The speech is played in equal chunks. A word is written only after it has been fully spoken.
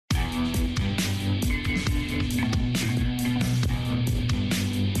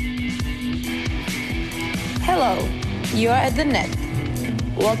Hello, you are at the net.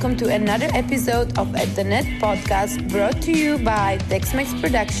 Welcome to another episode of At the Net podcast brought to you by Tex-Mex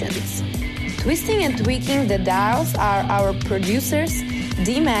Productions. Twisting and tweaking the dials are our producers,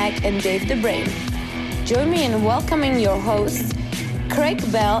 D-Mac and Dave the Brain. Join me in welcoming your hosts,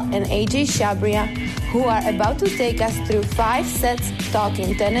 Craig Bell and AJ Chabria, who are about to take us through 5 sets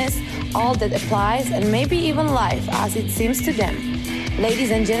talking tennis, all that applies, and maybe even life as it seems to them.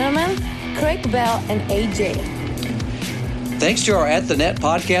 Ladies and gentlemen, Craig Bell and AJ. Thanks to our At the Net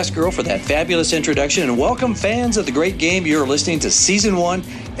podcast girl for that fabulous introduction, and welcome fans of the great game. You're listening to Season 1,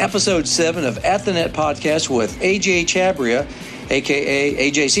 Episode 7 of At the Net podcast with AJ Chabria,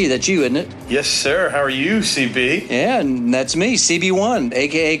 a.k.a. AJC. That's you, isn't it? Yes, sir. How are you, CB? Yeah, and that's me, CB1,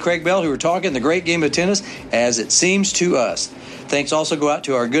 a.k.a. Craig Bell, who are talking the great game of tennis as it seems to us. Thanks also go out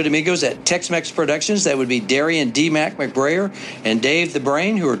to our good amigos at Tex-Mex Productions. That would be Darian D-Mac McBrayer and Dave the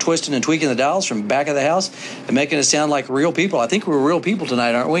Brain, who are twisting and tweaking the dials from back of the house and making us sound like real people. I think we're real people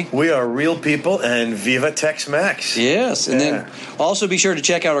tonight, aren't we? We are real people, and Viva Tex-Mex. Yes, and then also be sure to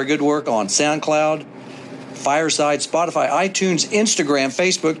check out our good work on SoundCloud, Fireside, Spotify, iTunes, Instagram,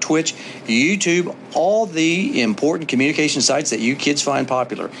 Facebook, Twitch, YouTube, all the important communication sites that you kids find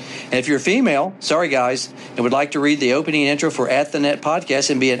popular. And if you're a female, sorry guys, and would like to read the opening intro for At the Net podcast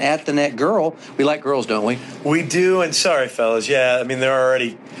and be an At the Net girl, we like girls, don't we? We do, and sorry, fellas. Yeah, I mean, there are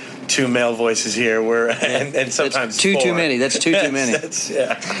already 2 male voices here, and sometimes that's 4. Too many. That's too many.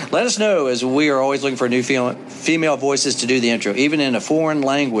 Let us know, as we are always looking for new female voices to do the intro, even in a foreign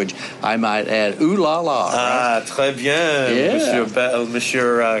language. I might add, ooh la la. Right? Très bien,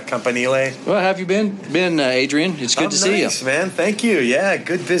 Monsieur Campanile. Well, how have you been, Adrian? It's good to see you. Nice, man. Thank you. Yeah,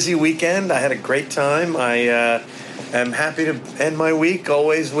 good busy weekend. I had a great time. I am happy to end my week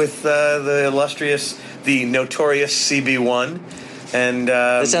always with the notorious CB1. And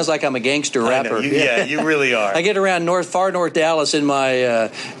it sounds like I'm a gangster rapper. Yeah, you really are. I get around far north Dallas in my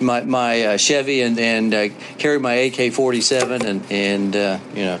Chevy and carry my AK-47 and a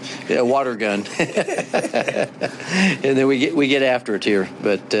water gun, and then we get after it here.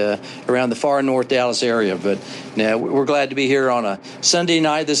 But around the far north Dallas area. But now we're glad to be here on a Sunday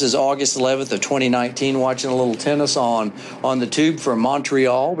night. This is August 11th of 2019. Watching a little tennis on the tube from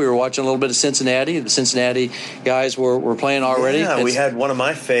Montreal. We were watching a little bit of Cincinnati. The Cincinnati guys were playing already. Yeah. We had one of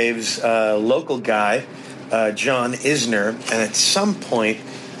my faves, local guy, John Isner, and at some point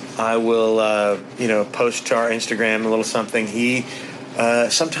I will, post to our Instagram a little something. He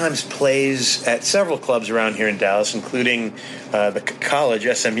sometimes plays at several clubs around here in Dallas, including the college,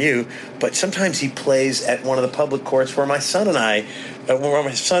 SMU, but sometimes he plays at one of the public courts where my son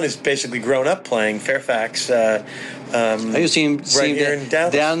is basically grown up playing, Fairfax. I see him here in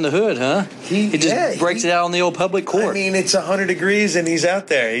Dallas. Down the hood, huh? He just breaks it out on the old public court. I mean, it's 100 degrees and he's out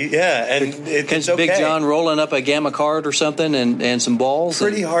there. It's okay. Big John rolling up a gamma card or something and some balls.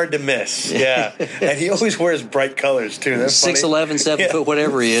 Pretty hard to miss, yeah. And he always wears bright colors, too. That's 6'11", 7 foot,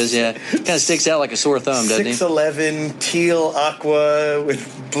 whatever he is, yeah. Kind of sticks out like a sore thumb, doesn't he? 6'11", teal aqua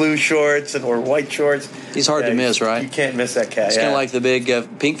with blue shorts or white shorts. He's hard to miss, right? You can't miss that cat. It's kind of like the big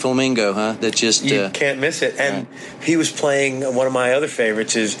pink flamingo, huh? That just you can't miss it. And he was playing one of my other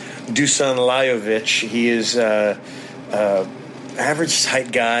favorites is Dusan Lajovic. He is average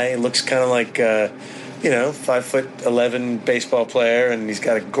height guy. Looks kind of like 5'11" baseball player, and he's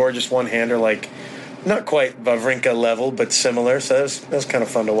got a gorgeous one-hander, like not quite Wawrinka level, but similar. So that was kind of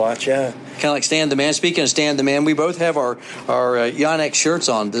fun to watch. Yeah. Kind of like Stan the Man. Speaking of Stan the Man, we both have our Yonex shirts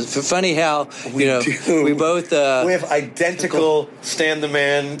on. It's funny how we both we have identical Stan the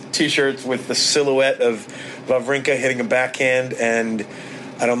Man T-shirts with the silhouette of Wawrinka hitting a backhand, and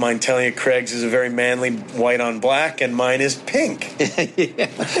I don't mind telling you, Craig's is a very manly white on black, and mine is pink. Yeah.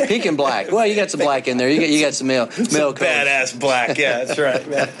 Pink and black. Well, you got some black in there. You got some male badass black. Yeah, that's right.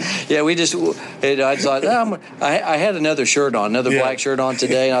 Man. Yeah, I thought I had another shirt on, black shirt on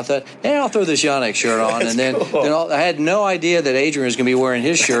today, and I thought, I'll throw this Yonex shirt on, and then I had no idea that Adrian was going to be wearing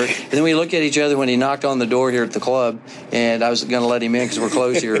his shirt. And then we looked at each other when he knocked on the door here at the club, and I was going to let him in because we're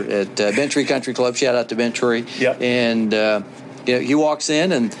closed here at Bent Tree Country Club. Shout out to Bent Tree. Yep. And he walks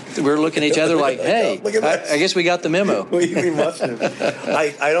in, and we're looking at each other like, hey, I guess we got the memo. We must have.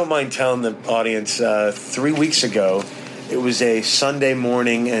 I don't mind telling the audience, 3 weeks ago, it was a Sunday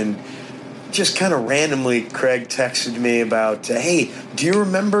morning, and just kind of randomly, Craig texted me about, hey, do you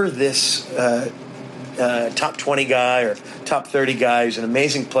remember this top 20 guy or top 30 guy who's an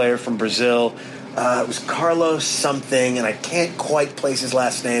amazing player from Brazil? It was Carlos something, and I can't quite place his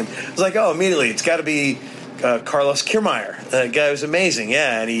last name. I was like, immediately, it's got to be Carlos Kiermaier. That guy was amazing,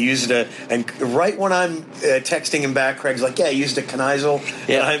 yeah. And he used and right when I'm texting him back, Craig's like, yeah, he used a Kneisel.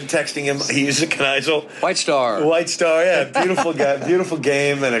 Yeah. And I'm texting him, he used a Kneisel. White Star. White Star, yeah. Beautiful guy, beautiful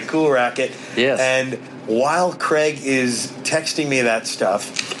game, and a cool racket. Yes. And while Craig is texting me that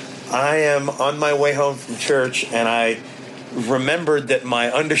stuff, I am on my way home from church, and I remembered that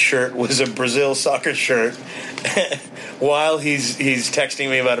my undershirt was a Brazil soccer shirt while he's texting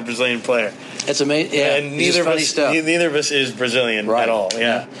me about a Brazilian player. That's amazing. Yeah, And neither neither of us is Brazilian at all.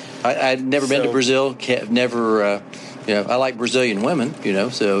 Yeah. I've never been to Brazil. Never. I like Brazilian women.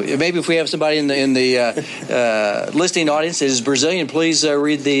 So maybe if we have somebody in the listening audience that is Brazilian, please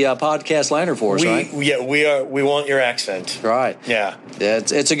read the podcast liner for us. We want your accent. Right. Yeah.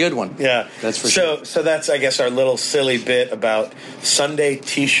 It's a good one. Yeah. That's for sure. So that's, I guess, our little silly bit about Sunday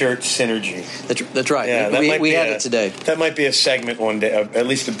T-shirt synergy. That's right. Yeah, we had it today. That might be a segment one day, at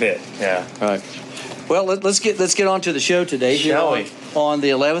least a bit. Yeah. All right. Well, let's get on to the show today. Shall we? On the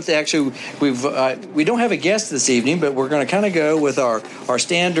 11th, actually, we don't have a guest this evening, but we're going to kind of go with our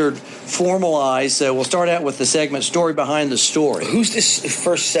standard formalized. So we'll start out with the segment "Story Behind the Story." Who's this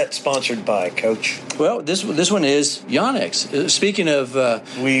first set sponsored by, Coach? Well, this one is Yonex. Speaking of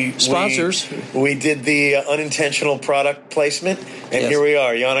sponsors, we did the unintentional product placement, and Here we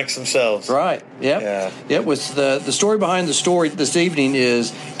are, Yonex themselves. Right. Yep. Yeah. It was the story behind the story this evening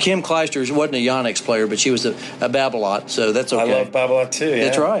is Kim Clijsters. She wasn't a Yonex player, but she was a Babolat, so that's okay. I love Babolat too. Yeah.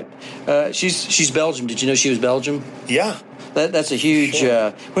 That's right. She's Belgium. Did you know she was Belgium? Yeah. That's a huge.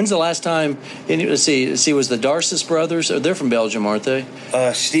 Sure. When's the last time? Let's see. Was the Darcis brothers? They're from Belgium, aren't they?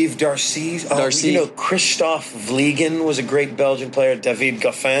 Steve Darcy. Darcy. Christophe Vliegen was a great Belgian player. David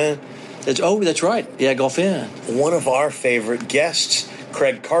Goffin. That's right. Yeah, Goffin. One of our favorite guests,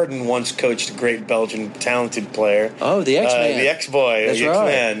 Craig Carden, once coached a great Belgian talented player. Oh, the X-Man. The X-Boy. That's the right.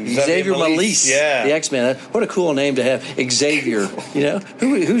 X-Man. Xavier Malisse. Yeah. The X-Man. What a cool name to have. Xavier.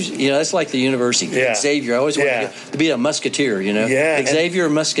 Who's that's like the university. Yeah. Xavier. I always wanted to be a musketeer, Yeah. Xavier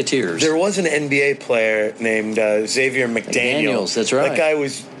Musketeers. There was an NBA player named Xavier McDaniels. That's right. That guy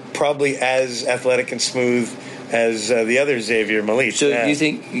was probably as athletic and smooth as the other Xavier Malisse. So do you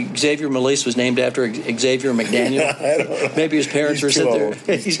think Xavier Malisse was named after Xavier McDaniel? I don't know. Maybe his parents were sitting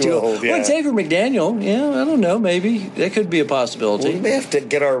there. He's too old. Yeah. Well, Xavier McDaniel, I don't know. Maybe that could be a possibility. Well, we may have to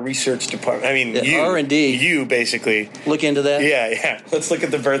get our research department. I mean, R&D. You basically look into that. Yeah. Let's look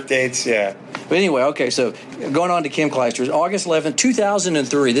at the birth dates. Yeah. But anyway, okay. So going on to Kim Clijsters, August 11th,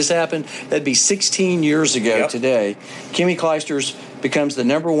 2003. This happened. That'd be 16 years ago today. Kimmy Clijsters becomes the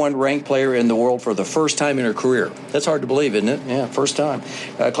number one ranked player in the world for the first time in her career. That's hard to believe, isn't it? Yeah, first time.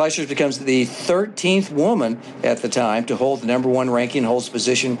 Clijsters becomes the 13th woman at the time to hold the number one ranking and holds the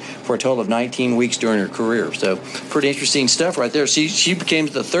position for a total of 19 weeks during her career. So pretty interesting stuff right there. She became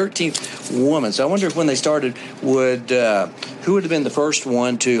the 13th woman. So I wonder if when they started, who would have been the first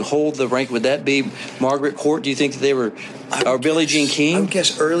one to hold the rank? Would that be Margaret Court? Do you think that they were... Or Billie Jean King? I would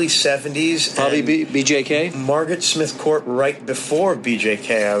guess early 70s. Probably BJK? Margaret Smith Court right before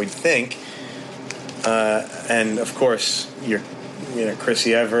BJK, I would think. And, of course,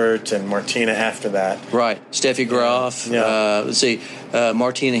 Chrissy Everett and Martina after that. Right. Steffi Graf. Yeah. Let's see.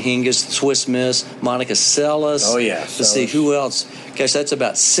 Martina Hingis, Swiss Miss, Monica Seles. Oh, yeah. Let's see. Who else? Gosh, that's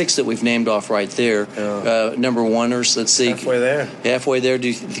about 6 that we've named off right there. Yeah. Number oneers. Let's see. Halfway there. Halfway there.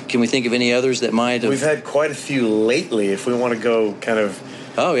 Can we think of any others that might have? We've had quite a few lately, if we want to go kind of...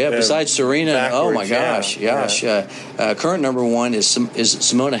 Oh, yeah. Besides Serena. Oh, my gosh. Yeah. Current number one is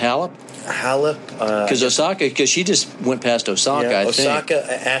Simona Halep. Because she just went past Osaka, I think.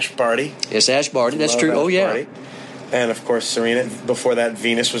 Osaka, Ash Barty. Yes, Ash Barty. That's true. Ash Barty. And, of course, Serena. Before that,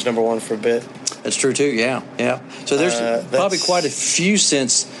 Venus was number one for a bit. That's true, too. Yeah. So there's probably quite a few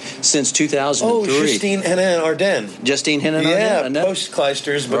since 2003. Oh, Justine Henin-Arden. Justine Henin-Arden. Yeah,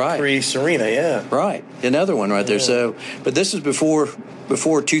 post-Clijsters, but pre-Serena, yeah. Right. Another one right there. So, but this is before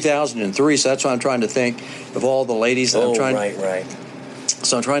 2003, so that's why I'm trying to think of all the ladies that I'm trying right.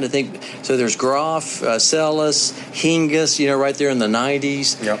 So I'm trying to think. So there's Graf, Seles, Hingis, right there in the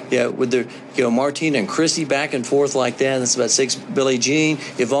 90s. Yep. Yeah, with the Martina and Chrissy back and forth like that. That's about 6. Billie Jean,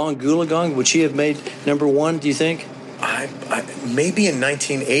 Yvonne Goolagong. Would she have made number one? Do you think? Maybe in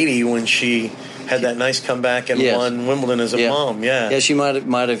 1980 when she had that nice comeback and won Wimbledon as a mom. Yeah. Yeah, she might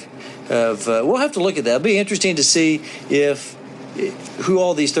have. We'll have to look at that. It'll be interesting to see who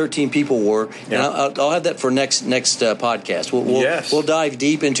all these 13 people were, and I'll have that for next podcast. We'll dive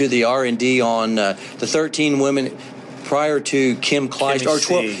deep into the R&D on the 13 women prior to Kim Clijsters, or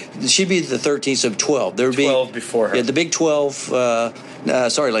 12. She'd be the 13th of 12. There would be 12 before her. Yeah, the Big 12.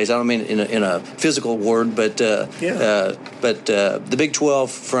 Sorry, ladies, I don't mean in a physical word, but the Big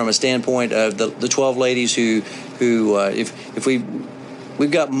 12 from a standpoint of the 12 ladies who if we've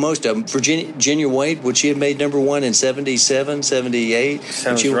got most of them. Virginia Wade, would she have made number one in 77, 78?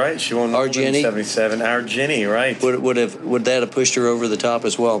 Sounds right. She won number one in 77. Our Ginny, right. Would that have pushed her over the top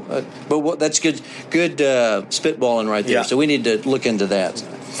as well? But that's good spitballing right there. Yeah. So we need to look into that.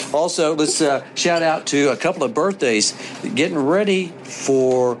 Also, let's shout out to a couple of birthdays getting ready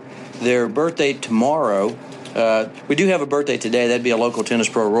for their birthday tomorrow. We do have a birthday today. That'd be a local tennis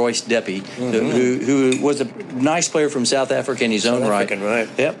pro, Royce Deppy, who was a nice player from South Africa in his own right.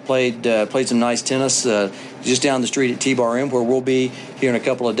 Yep, played some nice tennis just down the street at T-Bar M, where we'll be here in a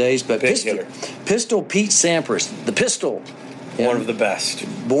couple of days. But Pistol Pete Sampras, the Pistol, one of the best,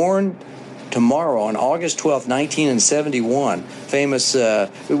 born tomorrow on August 12th, 1971. Famous.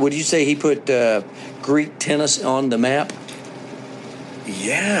 Would you say he put Greek tennis on the map?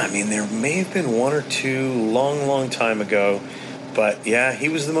 Yeah, I mean, there may have been one or two long time ago, but yeah, he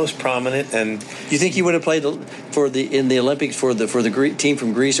was the most prominent. And you think he would have played in the Olympics for the Greek team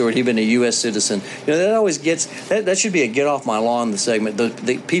from Greece, or would he have been a U.S. citizen? That always gets that should be a get off my lawn. The segment,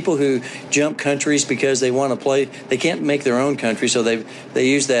 the people who jump countries because they want to play, they can't make their own country, so they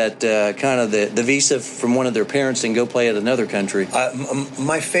use that kind of the visa from one of their parents and go play at another country.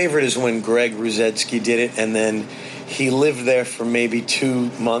 My favorite is when Greg Ruzetsky did it, and then he lived there for maybe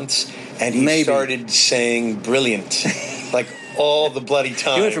 2 months, and he started saying "brilliant," like all the bloody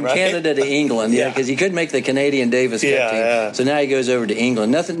time. He went from Canada to England, because he couldn't make the Canadian Davis Cup team. Yeah. So now he goes over to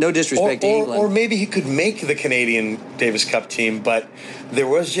England. No disrespect to England. Or maybe he could make the Canadian Davis Cup team, but there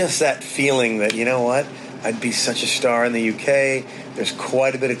was just that feeling that, you know what, I'd be such a star in the UK. There's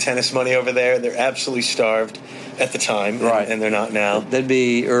quite a bit of tennis money over there. They're absolutely starved at the time, right? And they're not now. That'd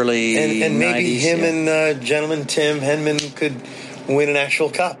be early and maybe 90s, him and gentleman Tim Henman could win an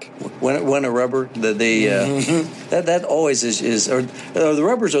actual cup. Win a rubber. That always is. Or the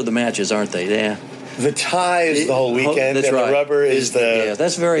rubbers are the matches, aren't they? Yeah. The tie is the whole weekend. That's and right. The rubber is the. Yeah,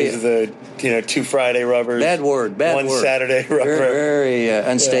 that's very. Is the 2 Friday rubbers. Bad word. One Saturday rubber. Very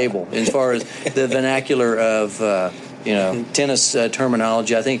unstable as far as the vernacular of. Tennis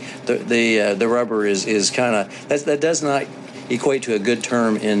terminology. I think the rubber is kind of that does not equate to a good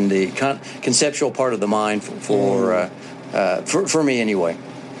term in the conceptual part of the mind for me anyway.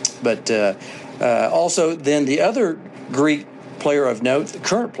 But also then the other Greek player of note, the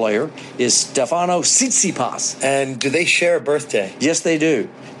current player, is Stefanos Tsitsipas. And do they share a birthday? Yes, they do.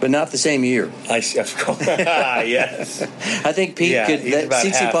 But not the same year. I see, of course. Yes. I think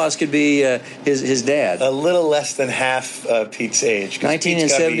Tsitsipas could be his dad. A little less than half Pete's age.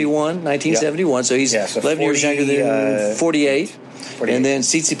 1971. So he's 11 years younger than 48. And then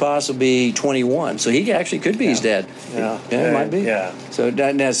Tsitsipas will be 21. So he actually could be his dad. Yeah, might be. Yeah. So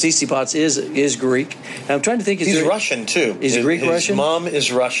now Tsitsipas is Greek. And I'm trying to think. He's Russian, too. Is Greek Russian? His mom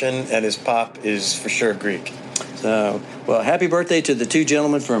is Russian, and his pop is for sure Greek. So, well, happy birthday to the two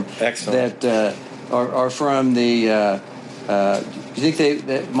gentlemen that are from the. You think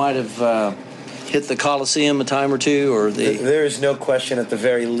they might have hit the Coliseum a time or two, or there is no question, at the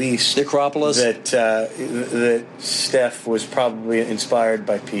very least, the Acropolis, that Steph was probably inspired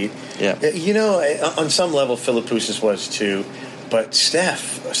by Pete. Yeah, on some level, Philippoussis was too, but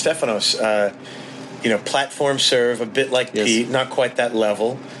Stefanos, platform serve, a bit like Pete, not quite that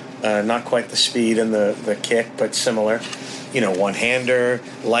level. Not quite the speed and the kick, but similar. One-hander,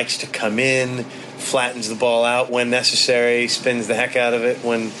 likes to come in, flattens the ball out when necessary, spins the heck out of it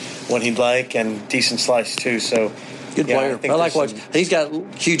when he'd like, and decent slice too. So good player. I like watching. He's got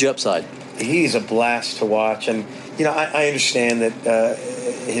huge upside. He's a blast to watch, and I understand that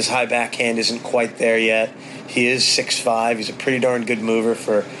his high backhand isn't quite there yet. He is 6'5". He's a pretty darn good mover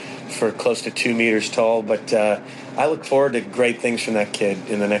for close to 2 meters tall, but I look forward to great things from that kid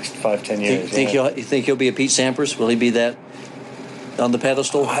in the next 5-10 years. You think he'll be a Pete Sampras? Will he be that on the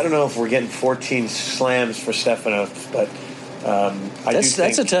pedestal? I don't know if we're getting 14 slams for Stefanos, but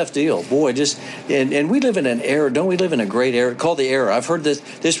that's a tough deal, boy. And we live in an era. Don't we live in a great era called the era? I've heard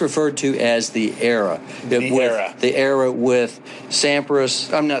this referred to as the era. The era with Sampras.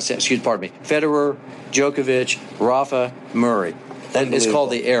 Pardon me. Federer, Djokovic, Rafa, Murray. That is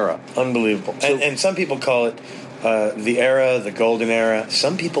called the era. Unbelievable. And some people call it the era, the golden era.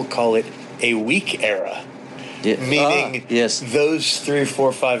 Some people call it a weak era. Yeah. Meaning those 3,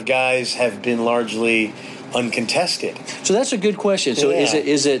 4, 5 guys have been largely uncontested. So that's a good question. So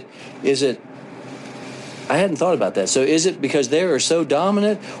is it I hadn't thought about that. So is it because they are so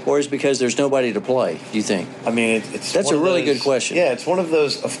dominant, or is it because there's nobody to play, do you think? I mean, that's a really good question. Yeah, it's one of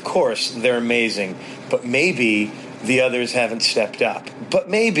those, of course, they're amazing, but maybe the others haven't stepped up. But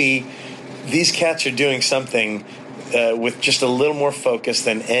maybe these cats are doing something with just a little more focus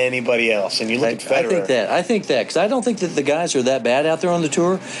than anybody else. And you look at Federer. I think that because I don't think that the guys are that bad out there on the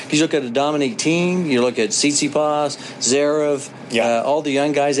tour. You look at a Dominic Thiem, you look at Tsitsipas, Zverev, all the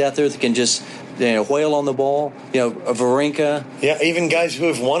young guys out there that can just whale on the ball. Wawrinka. Yeah, even guys who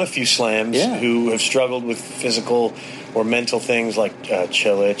have won a few slams who have struggled with physical or mental things like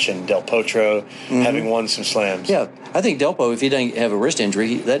Cilic and Del Potro having won some slams. Yeah, I think Delpo, if he doesn't have a wrist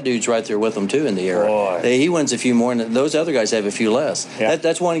injury, that dude's right there with him too in the era. Boy. He wins a few more, and those other guys have a few less. Yeah.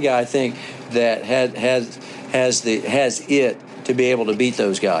 That's one guy I think that has it to be able to beat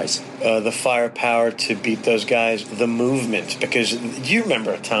those guys. The firepower to beat those guys, the movement. Because do you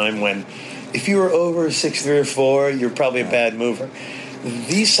remember a time when if you were over 6'3" or 4, you're probably a bad mover.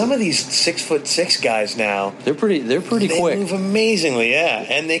 Some of these 6'6" guys now, they're pretty quick. They move amazingly,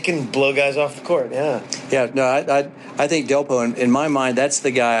 and they can blow guys off the court. No, I think Delpo, in my mind, that's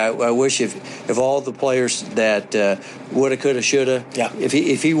the guy I wish if all the players that woulda, coulda, shoulda,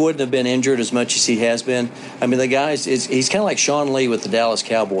 if he wouldn't have been injured as much as he has been. I mean, the guys, he's kind of like Sean Lee with the Dallas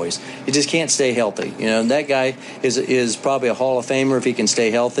Cowboys. He just can't stay healthy. And that guy is probably a Hall of Famer if he can stay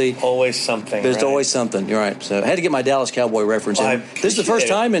healthy. Always something. There's always something. You're right. So I had to get my Dallas Cowboy reference in. This is the first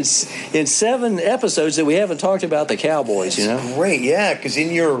time in 7 episodes that we haven't talked about the Cowboys. Great, because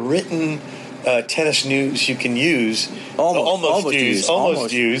in your written tennis news you can use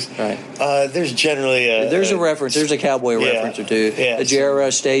almost use. Right. There's generally there's a reference. There's a Cowboy reference or two. Yeah,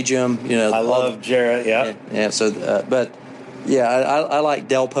 Jarrah, Stadium. I love Jarrah. Yeah. So, I like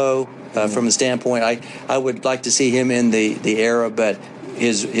Delpo from the standpoint. I would like to see him in the era, but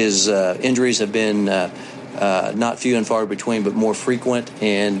his injuries have been not few and far between, but more frequent,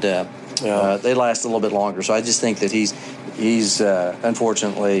 and they last a little bit longer. So I just think that he's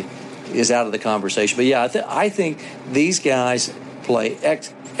unfortunately is out of the conversation. But I think these guys play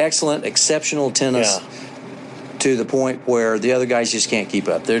excellent, exceptional tennis to the point where the other guys just can't keep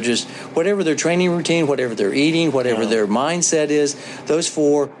up. They're just, whatever their training routine, whatever they're eating, whatever their mindset is, those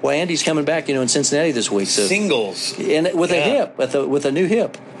four. Well, Andy's coming back, in Cincinnati this week. So singles and with a hip, with a new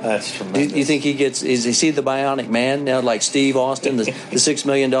hip. That's tremendous. Do you think is he the bionic man now, like Steve Austin, the $6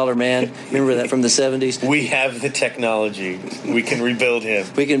 million man? Remember that from the 70s? We have the technology. We can rebuild him.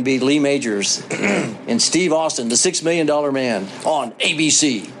 We can be Lee Majors and Steve Austin, the $6 million man, on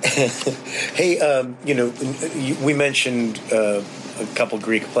ABC. Hey, we mentioned a couple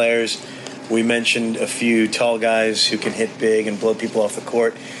Greek players. We mentioned a few tall guys who can hit big and blow people off the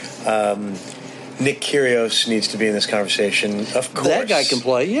court. Nick Kyrgios needs to be in this conversation. Of course. That guy can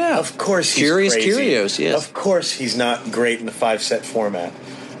play, yeah. Of course he's Curious crazy. Kyrgios, yes. Of course he's not great in the 5-set format.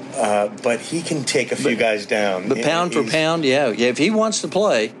 But he can take a few guys down. But pound for pound, if he wants to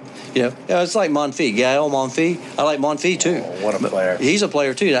play, it's like Monfils, Gael Monfils. I like Monfils too. Oh, what a player! He's a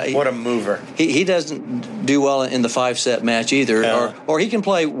player too. What a mover! He doesn't do well in the 5-set match either, or he can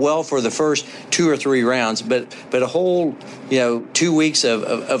play well for the first 2 or 3 rounds, but a whole 2 weeks of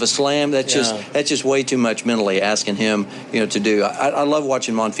a slam that's just way too much mentally asking him to do. I love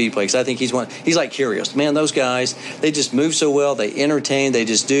watching Monfils play because I think he's like Kyrgios. Man, those guys, they just move so well. They entertain. They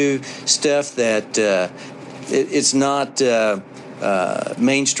just do stuff that it's not.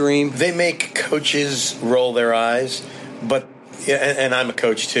 Mainstream. They make coaches roll their eyes, but and I'm a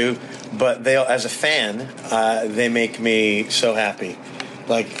coach too. But they, as a fan, they make me so happy.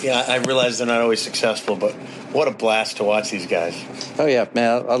 I realize they're not always successful, but what a blast to watch these guys. Oh yeah,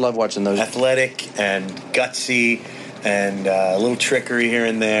 man, I love watching those. Athletic and gutsy, and a little trickery here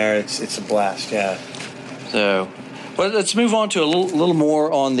and there. It's a blast. Yeah. So. Well, let's move on to a little more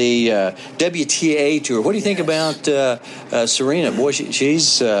on the WTA tour. What do you think about Serena? Boy,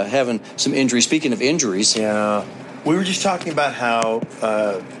 she's having some injuries. Speaking of injuries. Yeah. We were just talking about how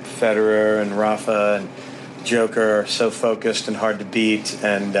Federer and Rafa and Joker are so focused and hard to beat,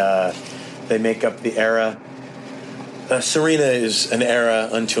 and they make up the era. Serena is an era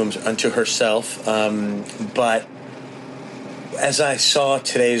unto herself, but as I saw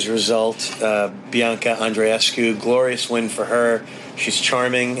today's result, Bianca Andreescu, glorious win for her. She's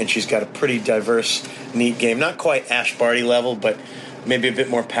charming, and she's got a pretty diverse, neat game. Not quite Ash Barty level, but maybe a bit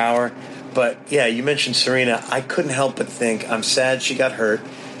more power. But, yeah, you mentioned Serena. I couldn't help but think, I'm sad she got hurt.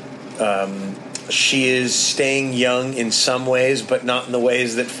 She is staying young in some ways, but not in the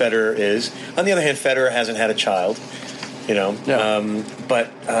ways that Federer is. On the other hand, Federer hasn't had a child. know. No.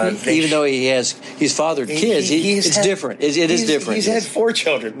 But even though he's fathered kids, it's different. It is different. He's had 4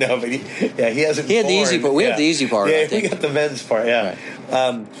 children. No, but he hasn't. He had the easy part. We have the easy part. Yeah, I think. we got the men's part. Yeah.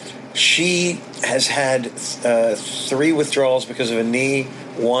 Right. She has had 3 withdrawals because of a knee.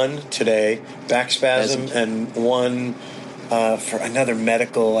 1 today, back spasm, and 1 for another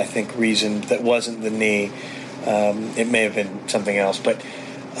medical, I think, reason that wasn't the knee. It may have been something else, but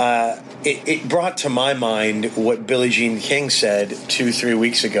it brought to my mind what Billie Jean King said 2-3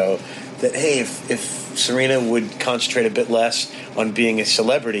 weeks ago, that, hey, if Serena would concentrate a bit less on being a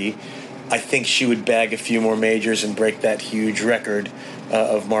celebrity, I think she would bag a few more majors and break that huge record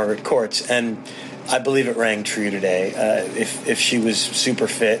of Margaret Court's. And I believe it rang true today. If she was super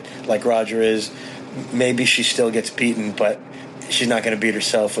fit, like Roger is, maybe she still gets beaten, but she's not going to beat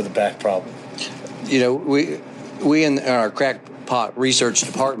herself with a back problem. You know, we in our crackpot research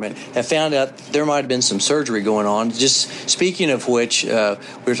department have found out there might have been some surgery going on. Just speaking of which,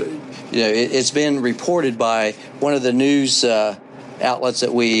 it's been reported by one of the news outlets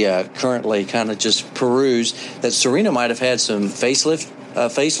that we currently kind of just peruse that Serena might have had some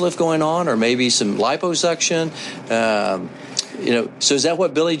facelift going on, or maybe some liposuction. So is that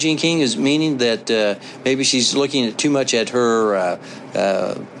what Billie Jean King is meaning, that maybe she's looking at too much at her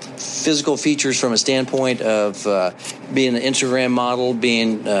physical features from a standpoint of being an Instagram model,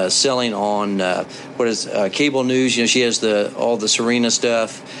 being selling on cable news? You know, she has all the Serena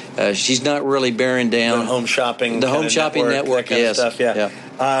stuff. She's not really bearing down the home shopping network, that kind of stuff. Yeah.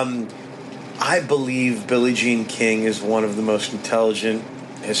 I believe Billie Jean King is one of the most intelligent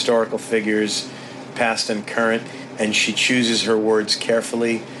historical figures, past and current, and she chooses her words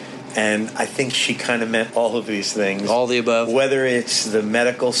carefully. And I think she kind of meant all of these things. All the above. Whether it's the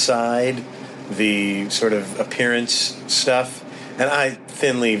medical side, the sort of appearance stuff. And I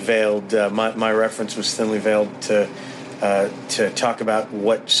thinly veiled, my reference was thinly veiled to talk about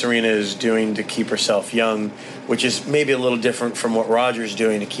what Serena is doing to keep herself young, which is maybe a little different from what Roger's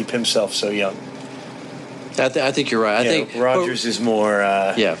doing to keep himself so young. I think you're right. I think Rogers is more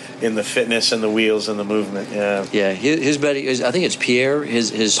in the fitness and the wheels and the movement. Yeah. His buddy is, I think it's Pierre.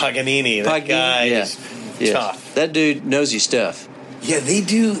 His Paganini. That guy is tough. That dude knows his stuff. Yeah, they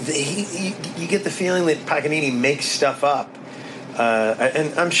do. You get the feeling that Paganini makes stuff up.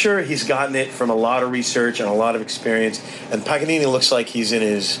 And I'm sure he's gotten it from a lot of research and a lot of experience. And Paganini looks like he's in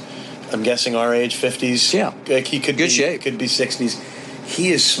his, I'm guessing, our age, 50s. Yeah. Like he could Good be shape. Could be 60s.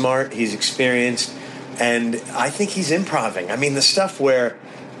 He is smart. He's experienced. And I think he's improving. I mean, the stuff where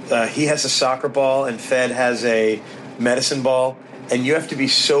he has a soccer ball and Fed has a medicine ball, and you have to be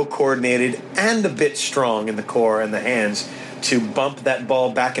so coordinated and a bit strong in the core and the hands to bump that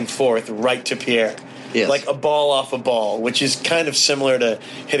ball back and forth right to Pierre. Yes. Like a ball off a ball, which is kind of similar to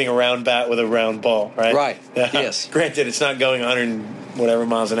hitting a round bat with a round ball, right? Right. Yes. Granted, it's not going 100 whatever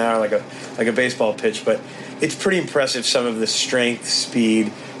miles an hour like a baseball pitch, but it's pretty impressive, some of the strength,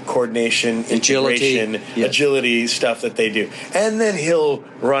 speed, coordination, agility stuff that they do. And then he'll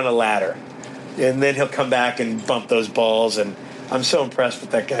run a ladder. And then he'll come back and bump those balls. And I'm so impressed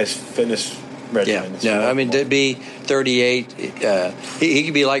with that guy's fitness regimen. Yeah, I mean, to be 38, he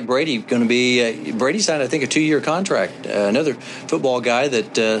could be like Brady. Going to be Brady signed, I think, a 2-year contract. Another football guy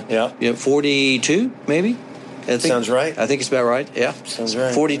that 42 maybe. Sounds right. I think it's about right. Yeah, sounds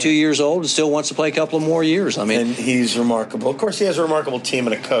right. 42 years old and still wants to play a couple of more years. I mean, and he's remarkable. Of course, he has a remarkable team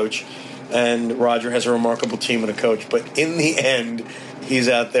and a coach, and Roger has a remarkable team and a coach. But in the end, he's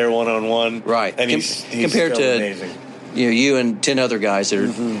out there one-on-one, right? And he's compared to amazing. You and 10 other guys that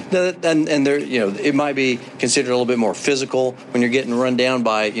are, and they're, it might be considered a little bit more physical when you're getting run down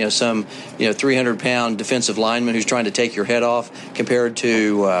by, some, 300-pound defensive lineman who's trying to take your head off, compared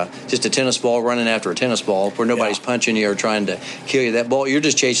to just a tennis ball running after a tennis ball where nobody's punching you or trying to kill you. That ball, you're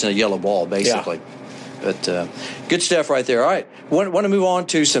just chasing a yellow ball, basically. Yeah. But good stuff right there. All right, want to move on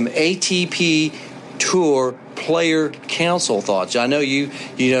to some ATP Tour Player Council thoughts. I know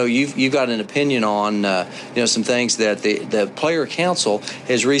you've got an opinion on some things that the Player Council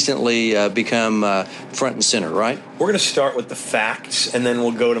has recently become front and center. Right. We're going to start with the facts, and then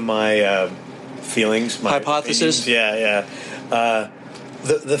we'll go to my feelings, my hypothesis. Opinions. Yeah.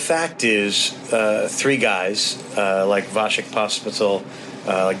 The fact is, 3 guys like Vasek Pospisil,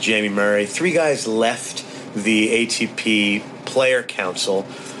 like Jamie Murray, 3 guys left the ATP Player Council.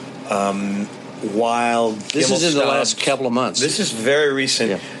 While this is in the last couple of months. This is very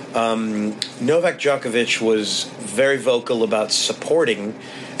recent. Yeah. Novak Djokovic was very vocal about supporting,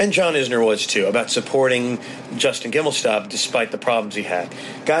 and John Isner was too, about supporting Justin Gimelstob despite the problems he had.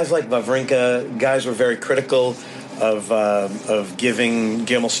 Guys like Wawrinka, guys were very critical of giving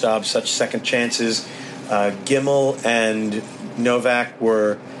Gimelstob such second chances. Gimel and Novak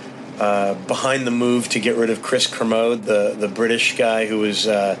were behind the move to get rid of Chris Kermode, the British guy who was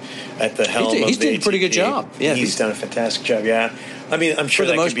at the helm of the ATP. He's doing a pretty good job. Yeah, he's done a fantastic job. Yeah, I mean, I'm sure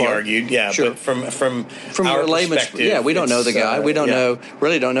that could be argued. Yeah, sure. But from our layman's perspective, we don't know the guy. We don't know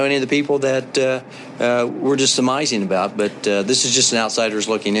any of the people that we're just surmising about. But this is just an outsider's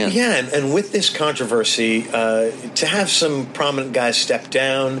looking in. Yeah, and with this controversy, to have some prominent guys step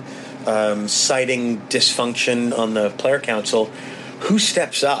down, citing dysfunction on the player council, who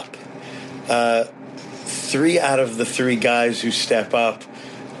steps up? 3 out of the 3 guys who step up.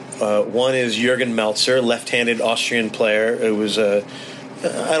 One is Jürgen Meltzer, left-handed Austrian player. It was I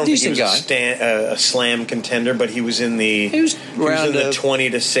don't decent think he was a slam contender, but he was in the he was in the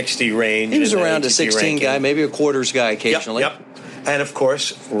 20 to 60 range. He was around a a 16 ranking guy, maybe a quarters guy occasionally. Yep. And of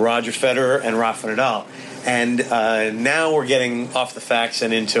course, Roger Federer and Rafa Nadal. And now we're getting off the facts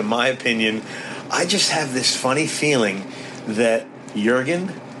and into my opinion. I just have this funny feeling that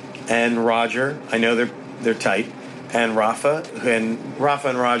Jürgen and Roger, I know they're tight, and Rafa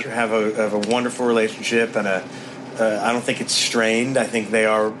and Roger have a wonderful relationship, and I don't think it's strained. I think they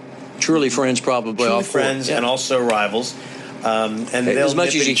are truly friends, probably all friends, and also rivals. And they'll as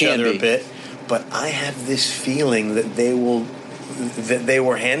much nip as at each other a bit. But I have this feeling that they were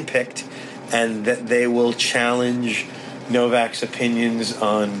handpicked, and that they will challenge Novak's opinions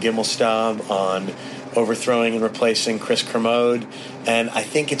on Gimmelstab, on overthrowing and replacing Chris Kermode, and I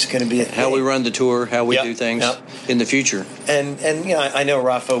think it's going to be a thing. How we run the tour, how we do things in the future. And I know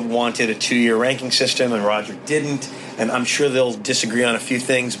Rafa wanted a 2-year ranking system, and Roger didn't, and I'm sure they'll disagree on a few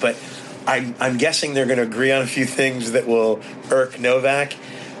things, but I'm guessing they're going to agree on a few things that will irk Novak.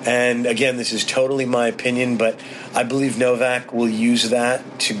 And again, this is totally my opinion, but I believe Novak will use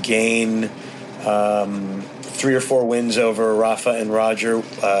that to gain 3 or 4 wins over Rafa and Roger,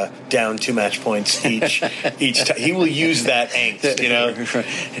 down 2 match points each time. He will use that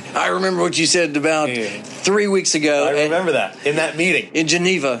angst, I remember what you said about 3 weeks ago. I remember that in that meeting in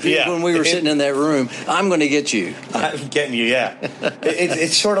Geneva, when we were sitting in that room. I'm going to get you. I'm getting you. Yeah,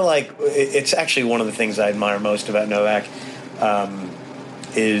 it's sort of like, it's actually one of the things I admire most about Novak,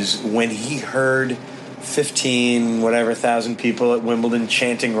 is when he heard 15,000 people at Wimbledon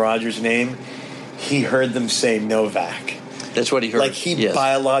chanting Roger's name. He heard them say Novak. That's what he heard. Like he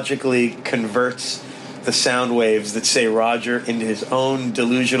biologically converts the sound waves that say Roger into his own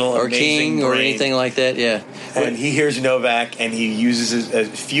delusional, or amazing King brain. Or anything like that. Yeah. And he hears Novak, and he uses it as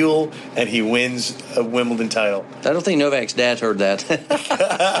fuel, and he wins a Wimbledon title. I don't think Novak's dad heard that.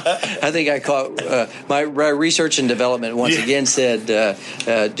 I think I caught my research and development once again said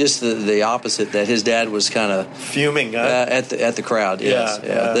just the opposite, that his dad was kind of fuming at the crowd. Yes.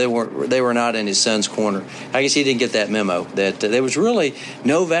 Yeah. They were not in his son's corner. I guess he didn't get that memo that there was really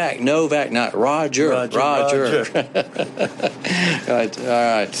Novak, not Roger. Roger. All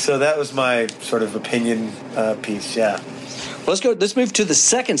right. So that was my sort of opinion piece. Yeah. Let's go. Let's move to the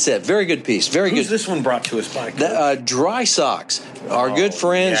second set. Very good piece. Very good. Who's this one brought to us by? Dry Socks. Our good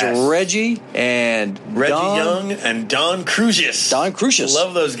friends Reggie and Don Young and Don Crusius. Don Crusius.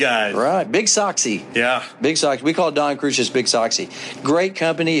 Love those guys. Right. Big Soxy. Yeah. Big Soxy. We call Don Crusius Big Soxy. Great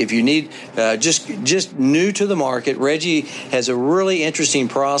company. If you need just new to the market, Reggie has a really interesting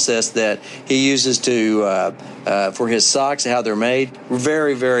process that he uses to for his socks, how they're made.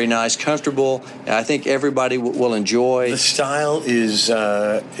 Very, very nice, comfortable. I think everybody will enjoy. The style is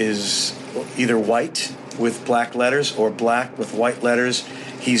either white with black letters or black with white letters.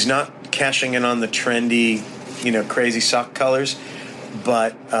 He's not cashing in on the trendy, crazy sock colors,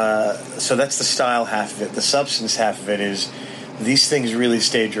 but so that's the style half of it. The substance half of it is these things really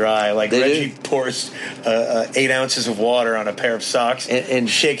stay dry. Like Reggie pours 8 ounces of water on a pair of socks and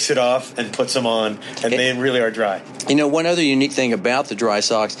shakes it off and puts them on, and they really are dry. One other unique thing about the dry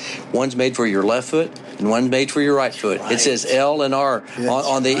socks, one's made for your left foot and one's made for your right foot. Right. It says L and R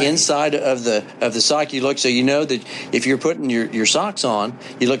on the inside of the sock. You look, so you know that if you're putting your socks on,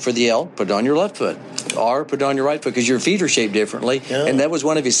 you look for the L, put it on your left foot. R, put it on your right foot, because your feet are shaped differently. Yeah. And that was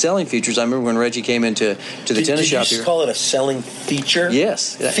one of his selling features. I remember when Reggie came into the tennis shop here. Did you call it a selling feature?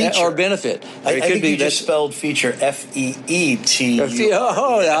 Yes. Feature. Or benefit. I think you just spelled feature F-E-E-T-U.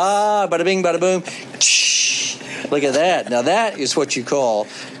 Bada bing, bada boom. Look at that. Now that is what you call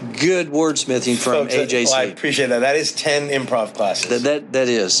good wordsmithing from AJC. Well, I appreciate that. That is 10 improv classes. That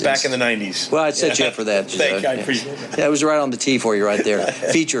is. Back in the 90s. Well, I'd set you up for that. Thank you. I appreciate that. That was right on the tee for you right there.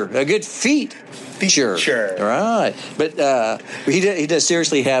 Feature. A good feet. Feature. All right. But he does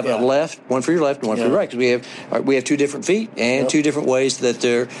seriously have a left, one for your left and one for your right, because we have 2 different feet and 2 different ways that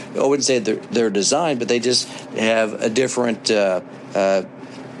I wouldn't say they're designed, but they just have a different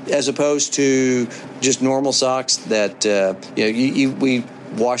as opposed to just normal socks that we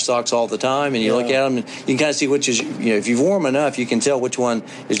wash socks all the time, and you look at them and you can kind of see which is, if you've worn them enough, you can tell which one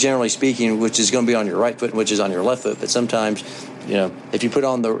is, generally speaking, which is going to be on your right foot and which is on your left foot. But sometimes, if you put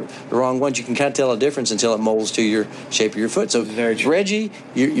on the wrong ones, you can kind of tell a difference until it molds to your shape of your foot. So, Reggie,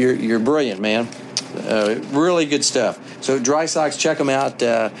 you're brilliant, man. Really good stuff. So Dry Socks, check them out.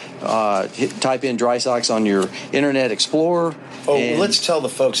 Type in Dry Socks on your Internet Explorer. Let's tell the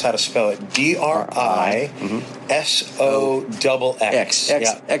folks how to spell it. DRISOXX.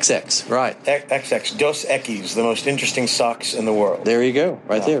 XX, right. XX. Dos Equis, the most interesting socks in the world. There you go,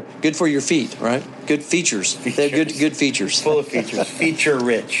 right there. Good for your feet, right? Good features. They have good features. Full of features. Feature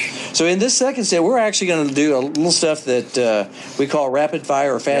rich. So in this second set, we're actually going to do a little stuff that we call rapid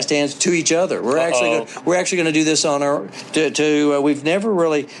fire or fast hands to each other. We're actually going to do this on our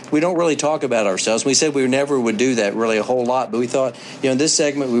we don't really talk about ourselves. We said we never would do that really a whole lot, but we thought, in this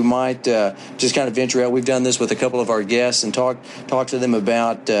segment we might just kind of venture out. We've done this with a couple of our guests and talk to them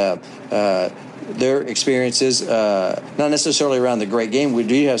about their experiences, not necessarily around the great game. We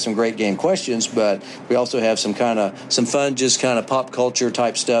do have some great game questions, but we also have some fun, just kind of pop culture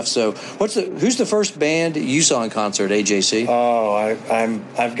type stuff. So, who's the first band you saw in concert, AJC?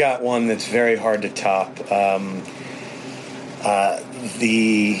 I've got one that's very hard to top.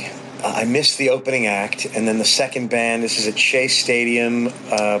 I missed the opening act, and then the second band. This is at Shea Stadium.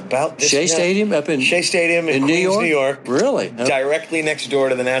 Stadium up in Shea Stadium in Queens, New York. Really? Directly next door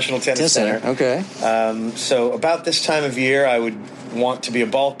to the National Tennis Center. Okay. So about this time of year, I would want to be a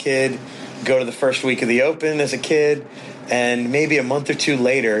ball kid, go to the first week of the Open as a kid, and maybe a month or two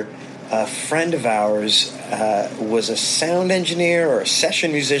later, a friend of ours was a sound engineer or a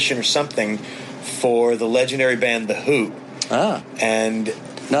session musician or something for the legendary band The Who. And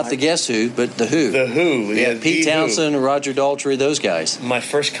not the Guess Who, but The Who. The Who, yeah. Pete Townsend, Roger Daltrey, those guys. My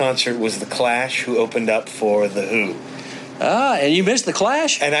first concert was The Clash, who opened up for The Who. And you missed The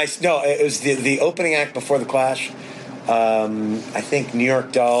Clash? And it was the opening act before The Clash. I think New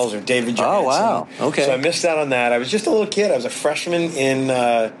York Dolls or David Johansen. Oh, wow. Okay. So I missed out on that. I was just a little kid. I was a freshman in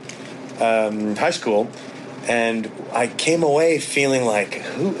high school, and I came away feeling like,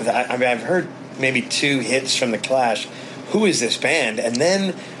 I've heard maybe 2 hits from The Clash. Who is this band? And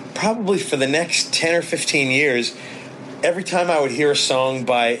then probably for the next 10 or 15 years, every time I would hear a song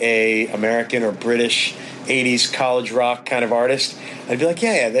by a American or British 80s college rock kind of artist, I'd be like,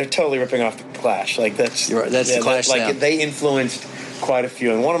 yeah, they're totally ripping off The Clash. Like that's the Clash sound. They influenced quite a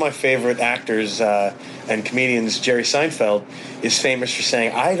few. And one of my favorite actors and comedians, Jerry Seinfeld, is famous for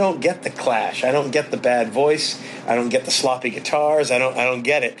saying, I don't get The Clash. I don't get the bad voice. I don't get the sloppy guitars. I don't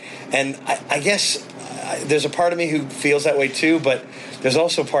get it. And I guess there's a part of me who feels that way too, but there's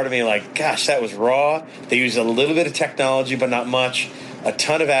also a part of me like, gosh, that was raw. They used a little bit of technology, but not much. A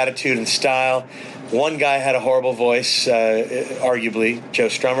ton of attitude and style. One guy had a horrible voice, arguably, Joe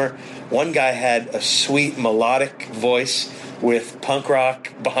Strummer. One guy had a sweet melodic voice with punk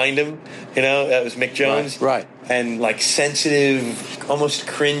rock behind him. That was Mick Jones. Right. And like sensitive, almost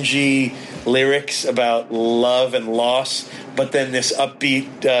cringy lyrics about love and loss, but then this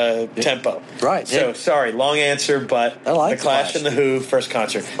upbeat tempo. Right. So, sorry, long answer, but I like The Clash and The Who, first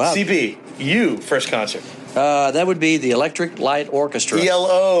concert. Wow. CB, you, first concert. That would be the Electric Light Orchestra.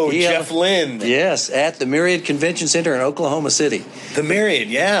 ELO, Jeff Lynne. Yes, at the Myriad Convention Center in Oklahoma City. The Myriad,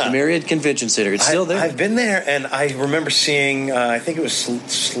 yeah. The Myriad Convention Center. It's still there. I've been there, and I remember seeing, I think it was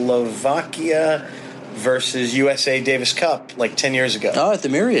Slovakia versus USA Davis Cup like 10 years ago. Oh, at the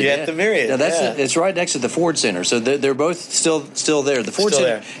Myriad. Yeah, at the Myriad. Now it's right next to the Ford Center, so they're both still there. The Ford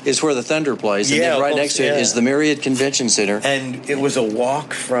Center is where the Thunder plays, and then right next to it is the Myriad Convention Center. And it was a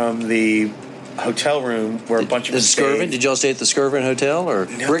walk from the hotel room where a bunch of us Skirvin. stayed. Did y'all stay at the Skirvin Hotel or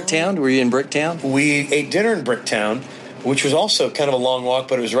No. Bricktown? Were you in Bricktown? We ate dinner in Bricktown, which was also kind of a long walk,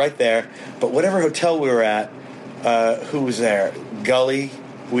 but it was right there. But whatever hotel we were at, who was there? Gully.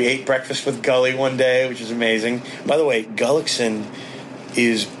 We ate breakfast with Gully one day, which is amazing. By the way, Gullickson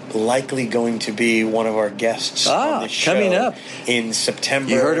is likely going to be one of our guests on the show coming up in September.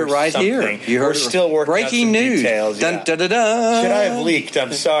 You heard it right here. We're still working breaking out some news. details. Dun, Yeah. dun, dun, dun. Should I have leaked?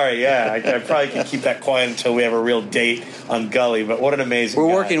 I'm sorry. Yeah, I probably can keep that quiet until we have a real date on Gully. But what an amazing We're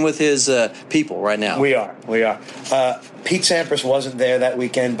guy. working with his people right now. We are. Pete Sampras wasn't there that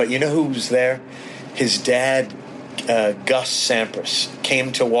weekend, but you know who was there? His dad Gus Sampras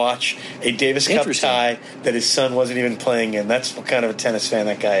came to watch a Davis Cup tie that his son wasn't even playing in. That's what kind of a tennis fan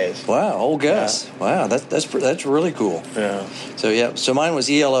that guy is. Wow, old Gus. Wow, that's really cool. Yeah. So mine was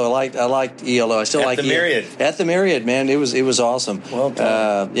ELO. I liked ELO. I still like the Myriad. At the Myriad, man, it was awesome. Well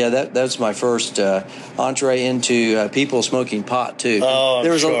done. That's my first entree into people smoking pot too. Oh,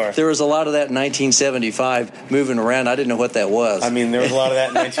 there was a lot of that in 1975 moving around. I didn't know what that was. I mean, there was a lot of that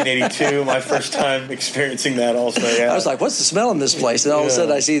in 1982. My first time experiencing that also. Yeah. I was like, "What's the smell in this place?" And all of a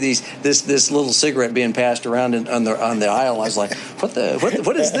sudden, I see this little cigarette being passed around on the aisle. I was like, "What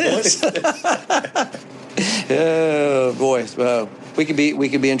is this?" Oh boy, we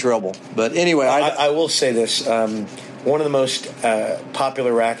could be in trouble. But anyway, I will say this. One of the most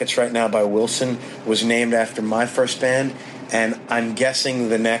popular rackets right now by Wilson was named after my first band, and I'm guessing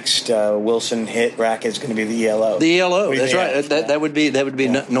the next Wilson hit racket is going to be the ELO. The ELO, that's right. That would be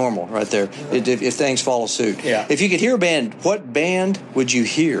normal right there if things follow suit. Yeah. If you could hear a band, what band would you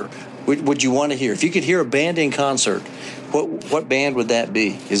hear? Would you want to hear? If you could hear a band in concert, what band would that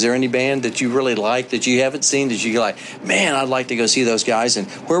be? Is there any band that you really like that you haven't seen that you like, man, I'd like to go see those guys, and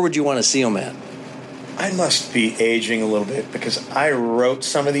where would you want to see them at? I must be aging a little bit because I wrote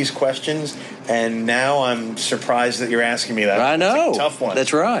some of these questions, and now I'm surprised that you're asking me that. I know. It's a tough one.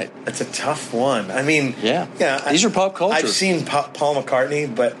 That's right. It's a tough one. I mean, yeah. These are pop culture. I've seen Paul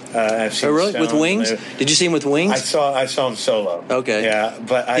McCartney, but I've seen. Oh, really? Stones with Wings? Did you see him with Wings? I saw him solo. Okay. Yeah,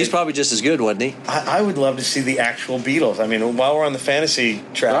 but he's probably just as good, wasn't he? I would love to see the actual Beatles. I mean, while we're on the fantasy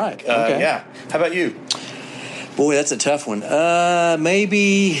track, right? Okay. Yeah. How about you? Boy, that's a tough one.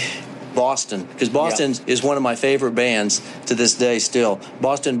 Maybe Boston, because Boston is one of my favorite bands to this day still.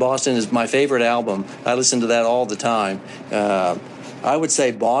 Boston is my favorite album. I listen to that all the time. I would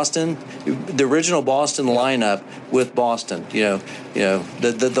say Boston, the original Boston lineup with Boston. The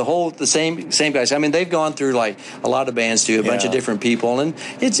same guys. I mean, they've gone through like a lot of bands too, a bunch of different people, and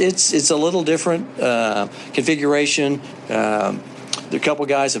it's a little different configuration. A couple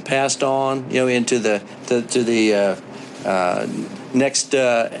guys have passed on, into the next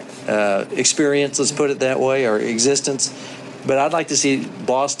experience, let's put it that way, or existence. But I'd like to see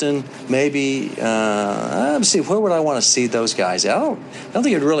Boston, maybe. Let's see, where would I want to see those guys? I don't think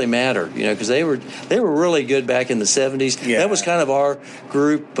it'd really matter, because they were really good back in the 70s. Yeah. That was kind of our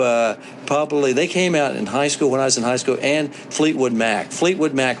group. Probably they came out in high school, when I was in high school, and Fleetwood Mac,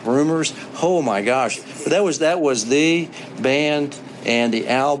 Rumors. Oh my gosh, that was the band and the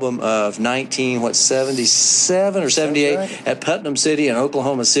album of 1977 or 78 right. At Putnam City in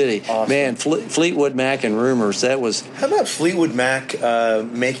Oklahoma City. Awesome. Man, Fleetwood Mac and Rumors, that was... How about Fleetwood Mac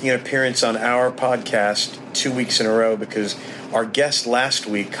making an appearance on our podcast 2 weeks in a row, because our guest last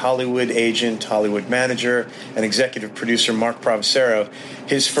week, Hollywood agent, Hollywood manager, and executive producer Mark Provocero,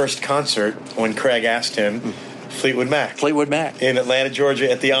 his first concert, when Craig asked him, Fleetwood Mac in Atlanta, Georgia,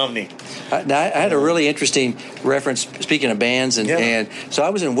 at the Omni. Now, I had a really interesting reference, speaking of bands, and so I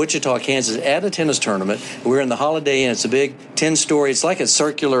was in Wichita, Kansas, at a tennis tournament. We were in the Holiday Inn. It's a big 10-story. It's like a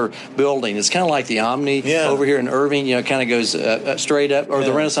circular building. It's kind of like the Omni over here in Irving. Kind of goes straight up, or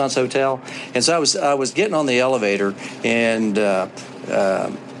the Renaissance Hotel. And so I was getting on the elevator, and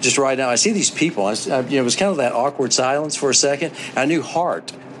just right now I see these people. It was kind of that awkward silence for a second. I knew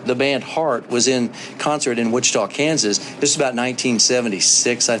Heart. The band Heart was in concert in Wichita, Kansas. This is about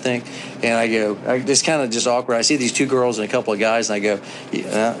 1976, I think. And I go, it's kind of just awkward. I see these two girls and a couple of guys, and I go,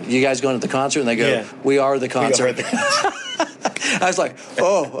 you guys going to the concert? And they go, we are the concert. I was like,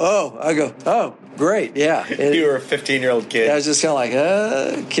 I go, oh, great, yeah. You were a 15-year-old kid. I was just kind of like,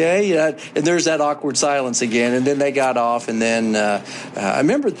 okay. And there's that awkward silence again. And then they got off. And then I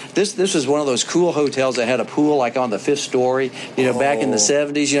remember this was one of those cool hotels that had a pool like on the 5th story, back in the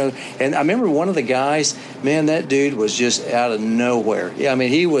 70s, And I remember one of the guys, man, that dude was just out of nowhere. Yeah, I mean,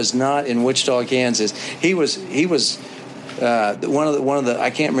 he was not in Wichita, Kansas. He was one of the I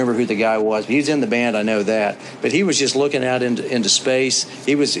can't remember who the guy was, but he was in the band, I know that. But he was just looking out into space.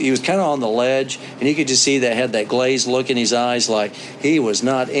 He was kind of on the ledge, and you could just see that had that glazed look in his eyes, like he was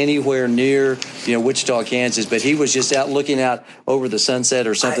not anywhere near Wichita, Kansas, but he was just out looking out over the sunset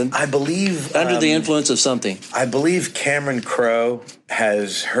or something. I believe under the influence of something. I believe Cameron Crowe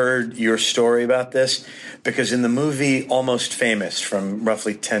has heard your story about this, because in the movie Almost Famous from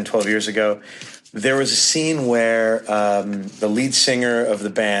roughly 10, 12 years ago, there was a scene where the lead singer of the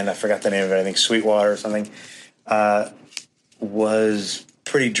band, I forgot the name of it, I think Sweetwater or something, was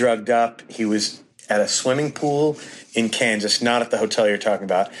pretty drugged up. He was at a swimming pool in Kansas, not at the hotel you're talking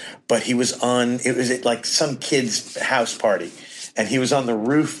about, but it was at like some kid's house party, and he was on the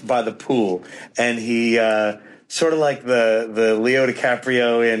roof by the pool, and he sort of like the Leo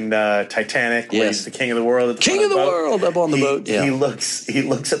DiCaprio in Titanic, where he's the king of the world. King of the world up on the boat. Yeah. He looks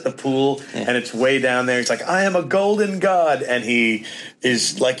at the pool, and it's way down there. He's like, I am a golden god, and he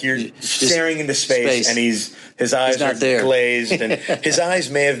is like you're staring into space. And his eyes are glazed, and his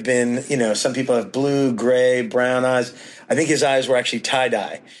eyes may have been, some people have blue, gray, brown eyes. I think his eyes were actually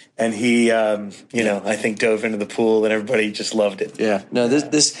tie-dye. And he, I think dove into the pool, and everybody just loved it. Yeah. No,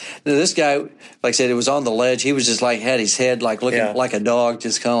 this guy, like I said, it was on the ledge. He was just like had his head like looking like a dog,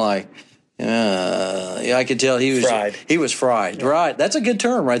 just kind of like. I could tell he was fried. He was fried. Yeah. Right. That's a good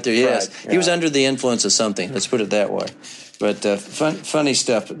term right there. Yes. He was under the influence of something. Let's put it that way. But funny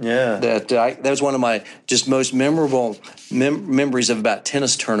stuff. Yeah. That was one of my just most memorable memories of about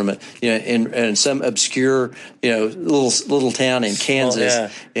tennis tournament. In some obscure little town in Kansas. Oh, yeah.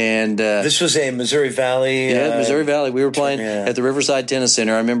 And this was a Missouri Valley. Yeah, Missouri Valley. We were playing at the Riverside Tennis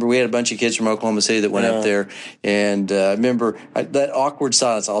Center. I remember we had a bunch of kids from Oklahoma City that went up there, and I remember that awkward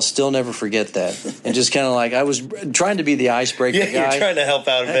silence. I'll still never forget that. And just kind of like I was trying to be the icebreaker guy. You're trying to help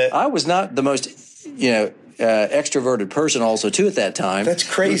out a bit. I was not the most extroverted person also too at that time. That's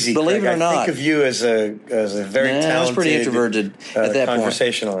crazy. Believe Craig. it or not. I think of you as a very talented. I was pretty introverted at that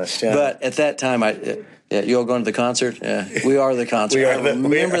conversationalist. point. But at that time, you all going to the concert? Yeah, we are the concert. I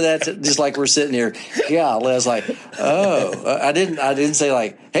remember that just like we're sitting here. Yeah, I was like, I didn't say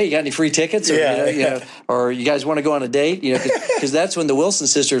like, hey, you got any free tickets? Or, or you guys want to go on a date? Because that's when the Wilson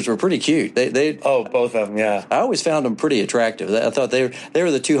sisters were pretty cute. They both of them. Yeah, I always found them pretty attractive. I thought they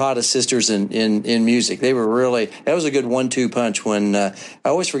were the two hottest sisters in music. They were really, that was a good 1-2 punch. When I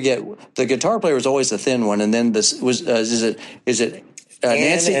always forget, the guitar player was always the thin one, and then this was is it.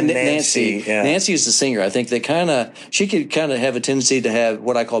 Nancy. Yeah. Nancy is the singer. I think she could kind of have a tendency to have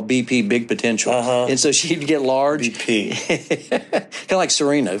what I call BP, big potential. And so she'd get large. BP. Kind of like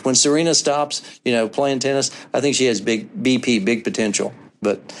Serena. When Serena stops, playing tennis, I think she has big BP, big potential.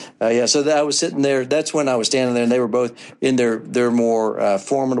 But so I was sitting there. That's when I was standing there, and they were both in their more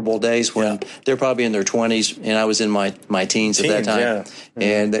formidable days when they're probably in their 20s, and I was in my teens at that time. Yeah.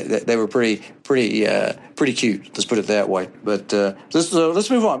 And they were pretty cute. Let's put it that way. But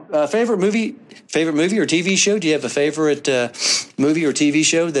let's move on. Favorite movie or TV show? Do you have a favorite movie or TV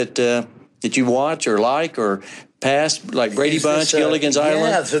show that you watch or like or? Past, like Brady Bunch, Gilligan's Island.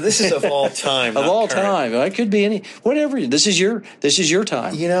 Yeah, so this is of all time. Of all time. It could be any, whatever. This is your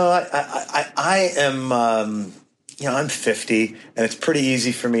time. I am, I'm 50, and it's pretty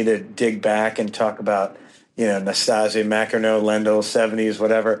easy for me to dig back and talk about, Nastasia, Mackernot, Lendl, 70s,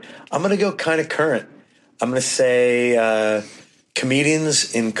 whatever. I'm going to go kind of current. I'm going to say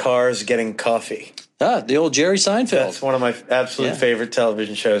comedians in cars getting coffee. The old Jerry Seinfeld. That's one of my absolute favorite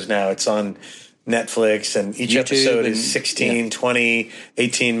television shows now. It's on Netflix, and each episode is 16, 20,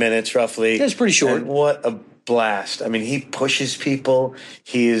 18 minutes roughly. That's pretty short. And what a blast. I mean, he pushes people.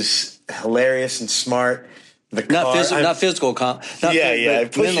 He is hilarious and smart. Not physical.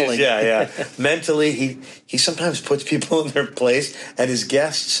 Pushes, mentally. Mentally, he sometimes puts people in their place, and his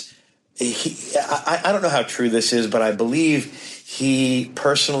guests, I don't know how true this is, but I believe he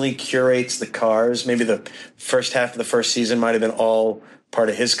personally curates the cars. Maybe the first half of the first season might have been all part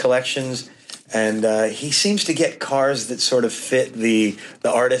of his collections. And he seems to get cars that sort of fit the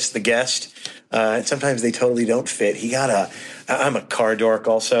artist, the guest. And sometimes they totally don't fit. I'm a car dork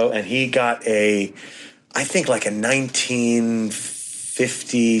also, and he got I think like a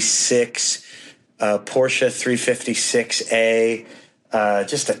 1956 Porsche 356A,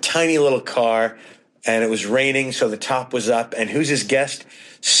 just a tiny little car. And it was raining, so the top was up. And who's his guest?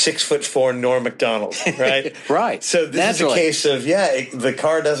 6'4" Norm Macdonald, right? Right. So this is a case of, the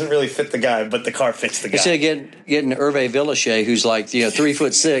car doesn't really fit the guy, but the car fits the guy. Instead of getting Hervé Villachet, who's like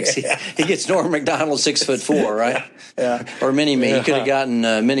 3'6", he gets Norm Macdonald 6'4", right? Yeah. Or Mini-Me. He could have gotten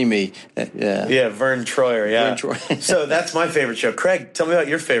Mini-Me. Yeah, Vern Troyer, Vern Troyer. So that's my favorite show. Craig, tell me about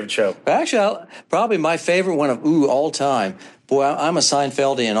your favorite show. Actually, probably my favorite one of all time. Boy, I'm a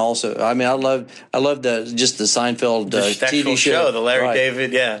Seinfeldian also. I mean, I love the Seinfeld TV show. The Larry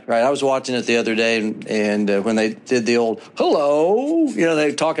David, Right. I was watching it the other day, and when they did the old hello,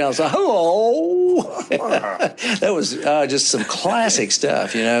 they talking outside, hello. That was just some classic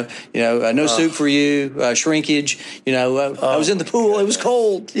stuff. No soup for you, shrinkage. I was in the pool. It was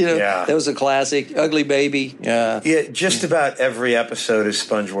cold. That was a classic. Ugly Baby. Yeah, just about every episode is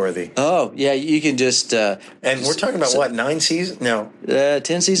sponge-worthy. Oh yeah, you can just. And we're talking about 9 seasons. No.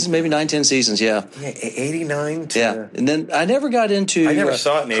 10 seasons, maybe 9, 10 seasons, yeah. 89 to... Yeah, and then I never got into I never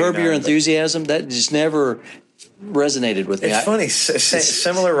saw it in Curb Your 89, Enthusiasm. That just never resonated with me. It's funny.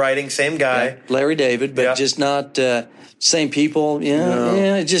 Similar writing, same guy. Yeah, Larry David, but just not same people.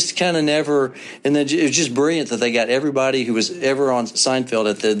 Yeah, it just kind of never. And then it was just brilliant that they got everybody who was ever on Seinfeld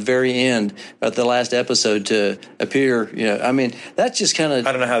at the very end, at the last episode, to appear. I mean, that's just kind of.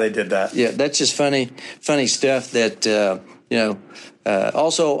 I don't know how they did that. Yeah, that's just funny stuff that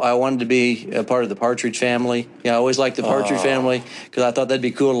also, I wanted to be a part of the Partridge Family. I always liked the Partridge Family because I thought that'd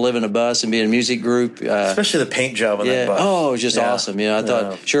be cool to live in a bus and be in a music group. Especially the paint job on that bus. Oh, it was just awesome. I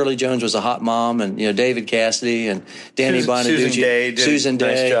thought Shirley Jones was a hot mom, and David Cassidy and Danny Bonaducci, Susan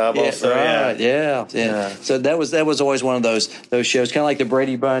Day, nice job also. Right, yeah. So that was always one of those shows, kind of like the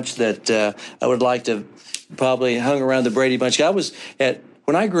Brady Bunch that I would like to probably hung around the Brady Bunch. I was at.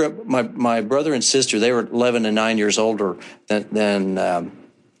 When I grew up, my brother and sister, they were 11 and 9 years older than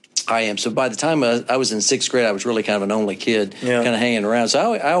I am. So by the time I was in 6th grade, I was really kind of an only kid, kind of hanging around.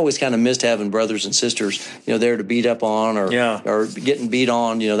 So I always kind of missed having brothers and sisters, there to beat up on or getting beat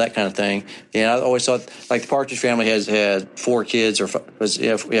on, that kind of thing. And I always thought, like, the Partridge Family had 4 kids, or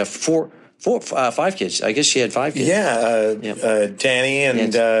five kids. I guess she had 5 kids. Danny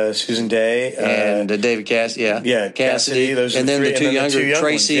and Susan Day and David Cassidy. Cassidy. Those and then three, the two younger,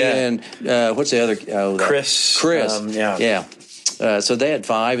 Tracy ones, and what's the other? Chris. So they had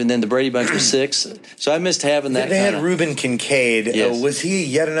 5, and then the Brady Bunch was 6. So I missed having that. They had Reuben Kincaid. Yes. Was he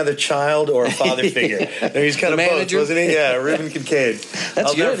yet another child or a father figure? No, he's kind of both, wasn't he? Yeah, Reuben Kincaid.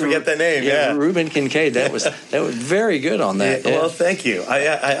 I'll never forget that name. Yeah, Reuben Kincaid. That was very good on that. Well, thank you.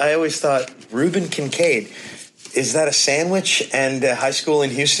 I always thought Reuben Kincaid. Is that a sandwich and high school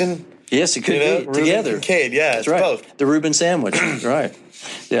in Houston? Yes, it could be Reuben together. Kincaid. Yeah, that's right. Both. The Reuben sandwich. Right.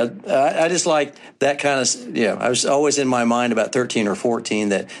 Yeah, I just like that kind of. I was always in my mind about 13 or 14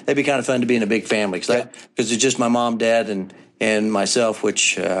 that that'd be kind of fun to be in a big family because it's just my mom, dad, and myself,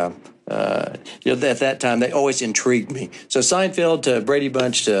 which at that time they always intrigued me. So Seinfeld to Brady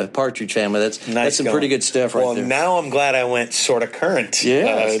Bunch to Partridge Family, that's some pretty good stuff right there. Well, now I'm glad I went sort of current.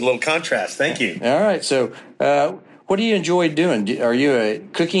 Yeah, a little contrast. Thank you. All right, so. What do you enjoy doing? Are you a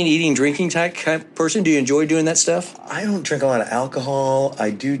cooking, eating, drinking type person? Do you enjoy doing that stuff? I don't drink a lot of alcohol. I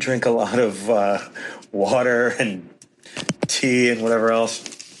do drink a lot of water and tea and whatever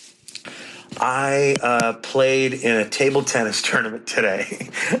else. I played in a table tennis tournament today,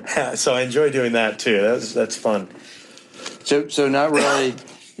 so I enjoy doing that too. That's fun. So not really.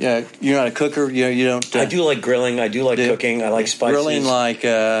 Yeah, you're not a cooker. You don't. I do like grilling. I do like cooking. I like spices. Grilling like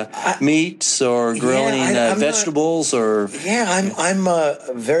meats or grilling vegetables or. Yeah, I'm a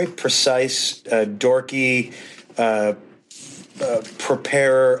very precise, dorky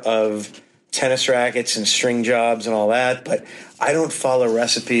preparer of tennis rackets and string jobs and all that. But I don't follow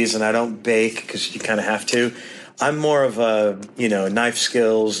recipes and I don't bake because you kind of have to. I'm more of a knife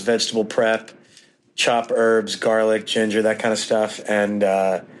skills, vegetable prep. Chop herbs, garlic, ginger, that kind of stuff. And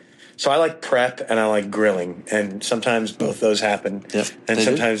so I like prep and I like grilling. And sometimes both those happen. Yep, and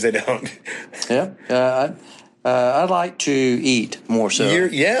sometimes they don't. Yeah. I like to eat more so. I do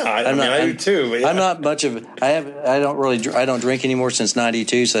too. Yeah. I'm not much of. I don't drink anymore since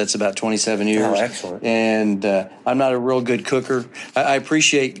 '92, so that's about 27 years. Oh, excellent. And I'm not a real good cooker. I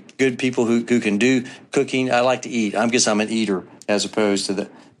appreciate good people who can do cooking. I like to eat. I guess I'm an eater as opposed to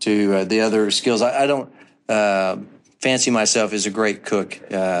the other skills. I don't fancy myself as a great cook.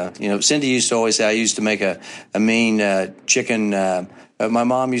 Cindy used to always say I used to make a mean chicken. My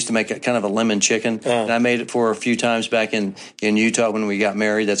mom used to make kind of a lemon chicken, and I made it for her a few times back in Utah when we got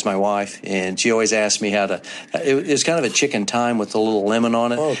married. That's my wife, and she always asked me how to. It was kind of a chicken thyme with a little lemon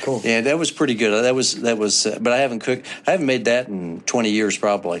on it. Oh, cool! Yeah, that was pretty good. That was. But I haven't cooked. I haven't made that in 20 years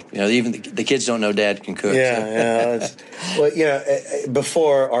probably. Even the kids don't know Dad can cook. Yeah, so. Well,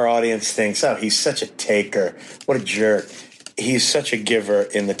 before our audience thinks, oh, he's such a taker. What a jerk. He's such a giver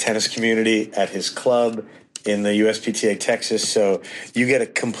in the tennis community at his club. In the USPTA Texas, so you get a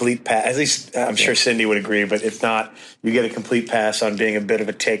complete pass. At least I'm sure Cindy would agree, but if not, you get a complete pass on being a bit of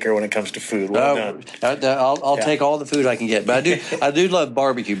a taker when it comes to food. Well done. I'll take all the food I can get, but I do love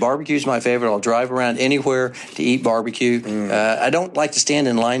barbecue. Barbecue is my favorite. I'll drive around anywhere to eat barbecue. I don't like to stand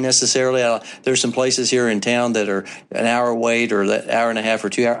in line necessarily. There's some places here in town that are an hour wait or that hour and a half or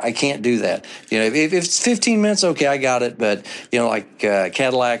 2 hours. I can't do that. If it's 15 minutes, okay, I got it. But like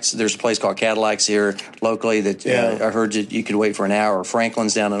Cadillacs, there's a place called Cadillacs here locally. That I heard you could wait for an hour.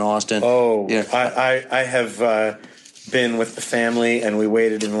 Franklin's down in Austin. Oh, I have been with the family, and we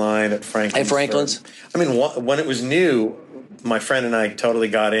waited in line at Franklin's. At Franklin's? When it was new, my friend and I totally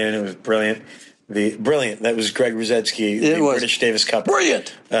got in. It was brilliant. That was Greg Ruzetsky, the British Davis Cup. Brilliant!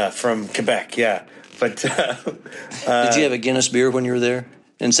 From Quebec, yeah. But did you have a Guinness beer when you were there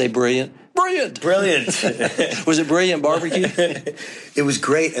and say brilliant? brilliant. Brilliant. Was it brilliant barbecue? It was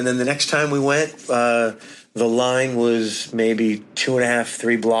great. And then the next time we went, the line was maybe 2.5,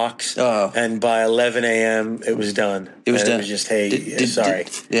 3 blocks. Oh. And by 11 a.m., it was done. It was done. It was just, hey, sorry.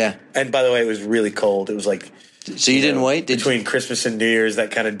 Yeah. And by the way, it was really cold. It was like... So you didn't wait? Between Christmas and New Year's,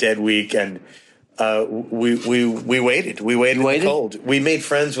 that kind of dead week, and we waited. We waited in the cold. We made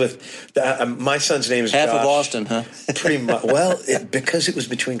friends with my son's name is half Josh. of Austin, huh? Pretty much. Well, because it was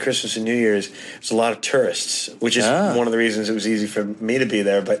between Christmas and New Year's, there's a lot of tourists, which is one of the reasons it was easy for me to be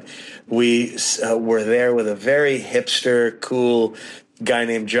there. But we were there with a very hipster, cool guy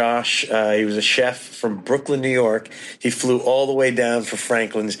named Josh. He was a chef from Brooklyn, New York. He flew all the way down for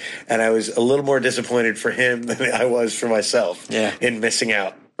Franklin's, and I was a little more disappointed for him than I was for myself in missing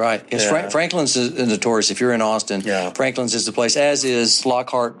out. Right. Franklin's is notorious. If you're in Austin, Franklin's is the place, as is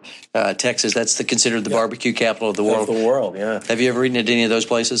Lockhart, Texas. That's considered the barbecue capital of the world. Of the world, yeah. Have you ever eaten at any of those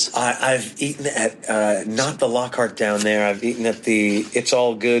places? I've eaten at, not the Lockhart down there. I've eaten at the It's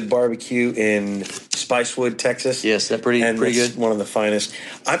All Good barbecue in Spicewood, Texas. Yes, that's pretty good. One of the finest.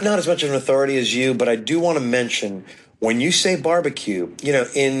 I'm not as much of an authority as you, but I do want to mention, when you say barbecue,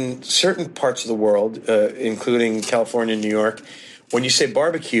 in certain parts of the world, including California and New York, when you say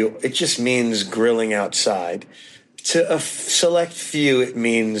barbecue, it just means grilling outside. To a select few, it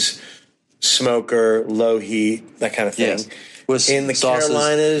means smoker, low heat, that kind of thing. Yes. In the sauces.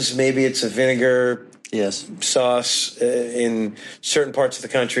 Carolinas, maybe it's a vinegar sauce. In certain parts of the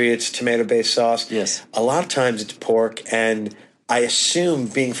country, it's tomato-based sauce. Yes. A lot of times it's pork, and I assume,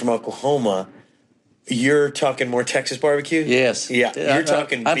 being from Oklahoma, you're talking more Texas barbecue? Yes. Yeah. You're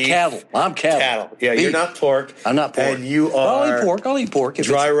talking I'm beef. cattle. Cattle. Yeah, beef. You're not pork. I'm not pork. And you are... I'll eat pork.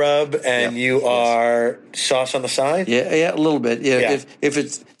 Dry rub, and you are sauce on the side? Yeah, a little bit. Yeah. If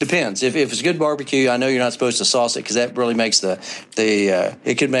it depends. If it's good barbecue, I know you're not supposed to sauce it, because that really makes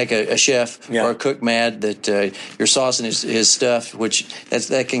it could make a chef or a cook mad that you're saucing his stuff, which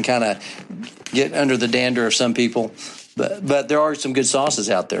that can kind of get under the dander of some people. But there are some good sauces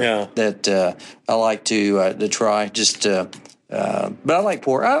out there that I like to try. But I like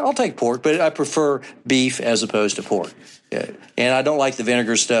pork. I'll take pork, but I prefer beef as opposed to pork. Yeah. And I don't like the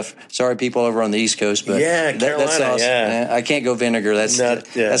vinegar stuff. Sorry, people over on the East Coast, but Carolina, that sauce, I can't go vinegar.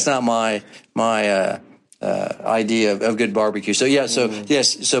 That's not my idea of good barbecue. So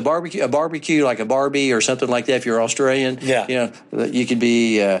so a barbecue like a Barbie or something like that. If you're Australian, you could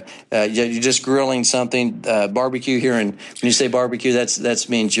be you're just grilling something. Barbecue here, and when you say barbecue, that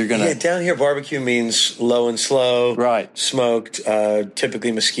means you're gonna. Yeah, down here barbecue means low and slow, smoked,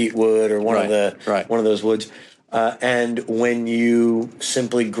 typically mesquite wood or one of those woods. And when you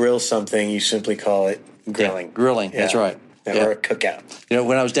simply grill something, you simply call it grilling. Yeah, grilling. That's right. Or a cookout.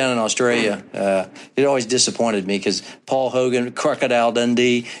 When I was down in Australia, it always disappointed me because Paul Hogan, Crocodile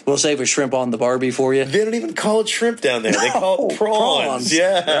Dundee, we'll save a shrimp on the Barbie for you. They don't even call it shrimp down there. They call it prawns.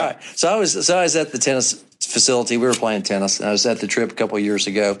 Yeah. Right. So I was at the tennis facility. We were playing tennis. I was at the Trip a couple of years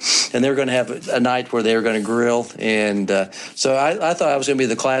ago, and they were going to have a night where they were going to grill. And so I thought I was going to be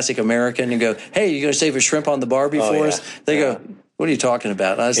the classic American and go, "Hey, you going to save a shrimp on the Barbie for us?" They go, "What are you talking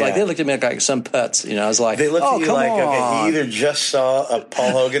about?" And I was like, they looked at me like some putz. I was like, they looked at you come like, on. Okay, he either just saw a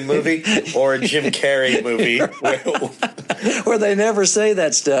Paul Hogan movie or a Jim Carrey movie. Where they never say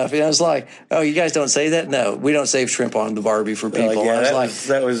that stuff. I was like, "Oh, you guys don't say that?" No, we don't save shrimp on the Barbie for people.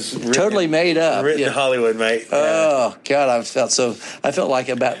 That was written, totally made up. Written in Hollywood, mate. Oh, God, I felt like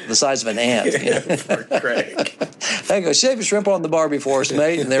about the size of an ant. Poor Craig. I go, "Save a shrimp on the Barbie for us,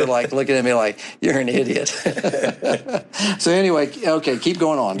 mate." And they're like looking at me like, "You're an idiot." So anyway, okay, keep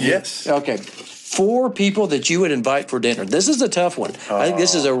going on. Yes. Okay. 4 people that you would invite for dinner. This is a tough one. I think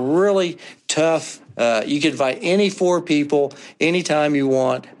this is a really tough. You could invite any 4 people anytime you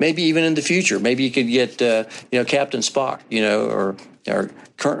want, maybe even in the future. Maybe you could get, Captain Spock,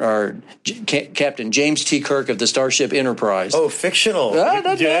 or Captain James T. Kirk of the Starship Enterprise. Oh, fictional. Do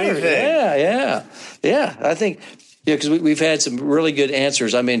anything. Yeah. I think. Yeah, because we've had some really good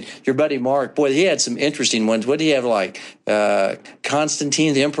answers. I mean, your buddy Mark, boy, he had some interesting ones. What did he have, like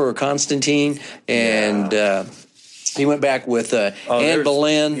Constantine, the Emperor Constantine, and he went back with Anne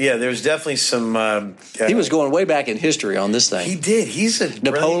Boleyn. Yeah, there's definitely some... he was going way back in history on this thing. He did. He's a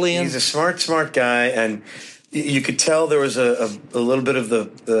Napoleon. He's a smart guy, and you could tell there was a little bit of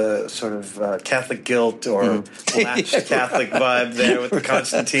the sort of Catholic guilt or lapsed Catholic vibe there with the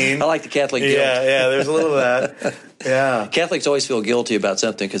Constantine. I like the Catholic guilt. Yeah, there's a little of that. Yeah. Catholics always feel guilty about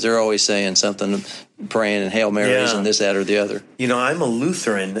something because they're always saying something, praying and Hail Marys and this, that, or the other. I'm a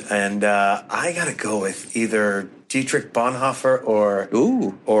Lutheran, and I got to go with either Dietrich Bonhoeffer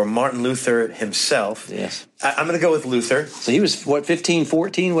or Martin Luther himself. Yes. I'm going to go with Luther. So he was, 15,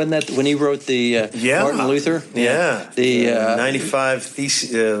 14 when he wrote the Martin Luther? Yeah. The 95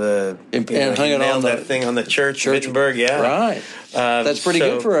 thesis, and hung it on that thing on the church. Wittenberg, yeah. Right. That's pretty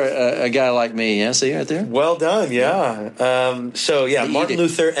good for a guy like me, yeah? See right there? Well done, yeah. Martin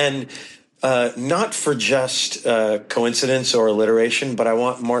Luther, and not for just coincidence or alliteration, but I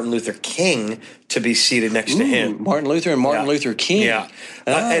want Martin Luther King to be seated next to him. Martin Luther and Martin Luther King. Yeah.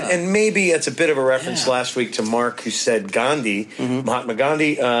 And maybe it's a bit of a reference last week to Mark, who said Gandhi, Mahatma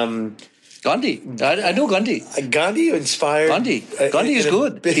Gandhi. Gandhi. I know Gandhi. Gandhi inspired. Gandhi is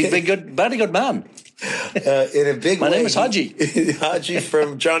good. He's a very good man. In a big My way. name is Haji. Haji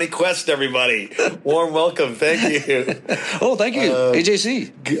from Johnny Quest, everybody. Warm welcome. Thank you. Oh, thank you.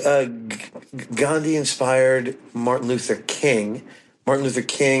 AJC. Gandhi inspired Martin Luther King. Martin Luther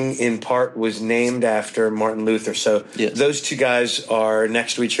King, in part, was named after Martin Luther. So those two guys are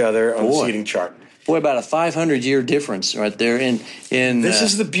next to each other on the seating chart. Boy, about a 500-year difference right there. In this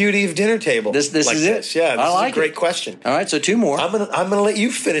is the beauty of dinner table. This is it. Yeah, this I like is a great question. All right, so two more. I'm gonna let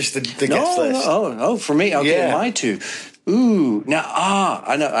you finish the guest list. Oh, for me. Okay, my two. Ooh, now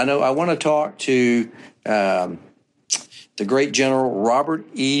I know. I want to talk to the great General Robert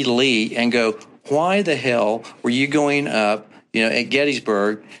E. Lee and go, why the hell were you going up, at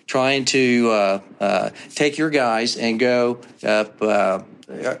Gettysburg, trying to take your guys and go up,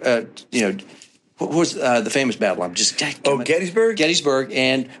 what was the famous battle? I'm just Gettysburg. Gettysburg,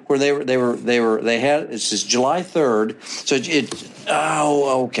 and where they had it's July 3rd. So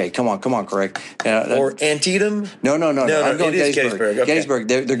okay, come on, correct. Or Antietam? No. I'm going Gettysburg. Okay. Gettysburg.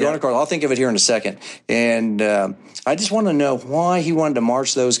 They're going across. I'll think of it here in a second. And I just want to know why he wanted to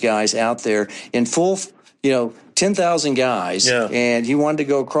march those guys out there in full, 10,000 guys, and he wanted to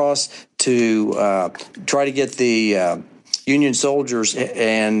go across to try to get the Union soldiers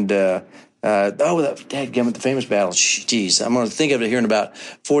and. The famous battle. Jeez, I'm going to think of it here in about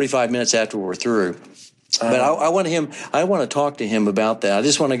 45 minutes after we're through. But I want to talk to him about that. I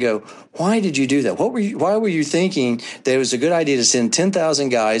just want to go, why did you do that? Why were you thinking that it was a good idea to send 10,000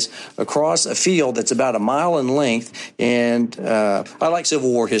 guys across a field that's about a mile in length? And I like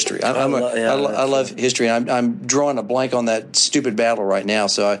Civil War history. I love history. I'm drawing a blank on that stupid battle right now,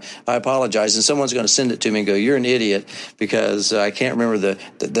 so I apologize. And someone's going to send it to me and go, you're an idiot, because I can't remember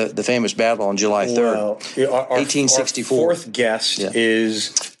the famous battle on July 3rd, 1864. Our fourth guest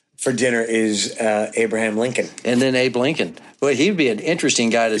for dinner is Abraham Lincoln. And then Abe Lincoln. Well, he'd be an interesting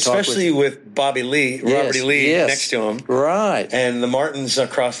guy to talk with. Especially with Bobby Lee, Robert E. Lee next to him. Right. And the Martins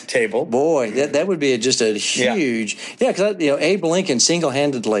across the table. Boy, that would be just a huge... Yeah, because Abe Lincoln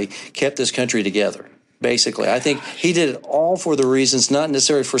single-handedly kept this country together. Basically, I think he did it all for the reasons, not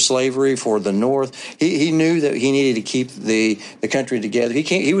necessarily for slavery, for the North. He knew that he needed to keep the country together.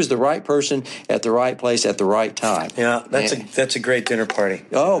 He was the right person at the right place at the right time. Yeah, that's a great dinner party.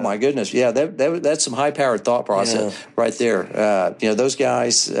 Oh my goodness, yeah, that's some high-powered thought process right there. Those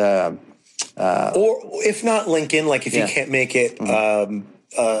guys, or if not Lincoln, like if you can't make it.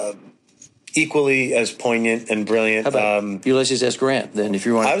 Equally as poignant and brilliant. How about Ulysses S. Grant, then, if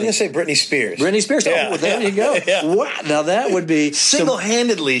you want to... I was going to say Britney Spears. Britney Spears. Yeah. Oh, there you go. Yeah. Wow. Now, that would be...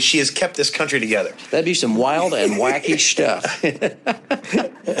 Single-handedly, she has kept this country together. That'd be some wild and wacky stuff.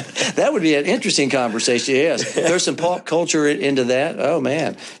 That would be an interesting conversation, yes. There's some pop culture into that. Oh,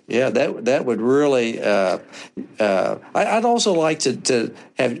 man. Yeah, that would really... I'd also like to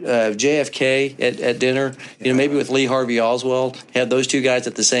have JFK at dinner, maybe with Lee Harvey Oswald, have those two guys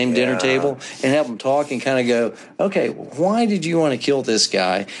at the same dinner table, and have them talk and kind of go, okay, why did you want to kill this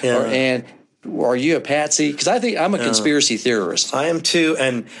guy? Yeah. And are you a patsy? Because I think I'm a conspiracy theorist. I am too,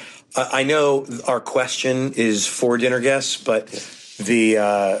 and I know our question is for dinner guests, but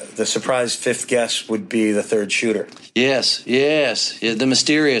the surprise fifth guest would be the third shooter. Yes, the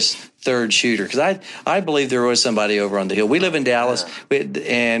mysterious third shooter, because I believe there was somebody over on the hill. We live in Dallas,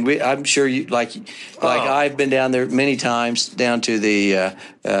 and I'm sure you like I've been down there many times, down to the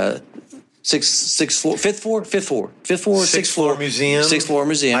sixth floor museum.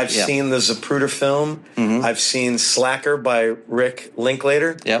 I've seen the Zapruder film. Mm-hmm. I've seen Slacker by Rick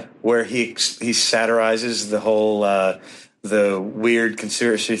Linklater. Yep. Where he satirizes the whole the weird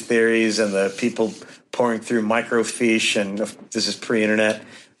conspiracy theories and the people pouring through microfiche, and this is pre-internet.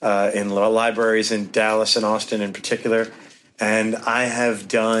 In libraries in Dallas and Austin in particular. And I have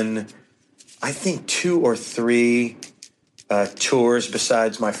done, I think, 2 or 3 tours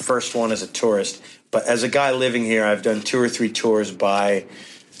besides my first one as a tourist. But as a guy living here, I've done 2 or 3 tours by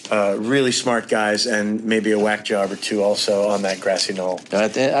really smart guys, and maybe a whack job or two also on that grassy knoll. I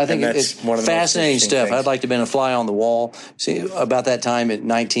think that's it's one of the most fascinating interesting stuff. things. I'd like to have been a fly on the wall. See, about that time in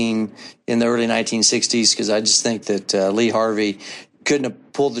the early 1960s, because I just think that Lee Harvey couldn't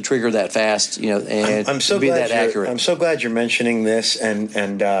have pulled the trigger that fast, and I'm so be glad that accurate. I'm so glad you're mentioning this,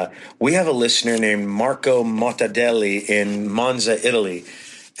 and we have a listener named Marco Mottadelli in Monza, Italy,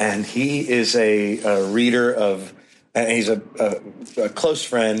 and he is a reader of. And he's a close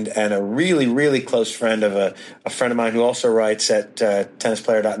friend and a really, really close friend of a friend of mine who also writes at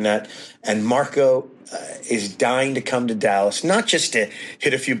tennisplayer.net. And Marco is dying to come to Dallas, not just to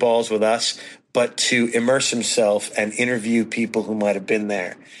hit a few balls with us, but to immerse himself and interview people who might have been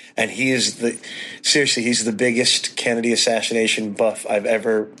there. And he's the biggest Kennedy assassination buff I've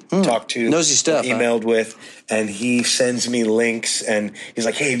ever talked to, knows his stuff, emailed with. And he sends me links, and he's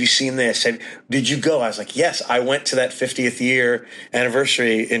like, "Hey, have you seen this? Did you go?" I was like, "Yes, I went to that 50th year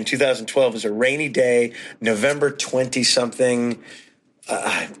anniversary in 2012. It was a rainy day, November 20-something.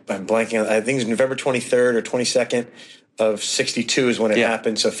 I'm blanking on. I think it was November 23rd or 22nd of 62 is when it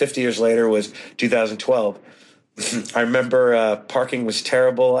happened. So 50 years later was 2012. I remember parking was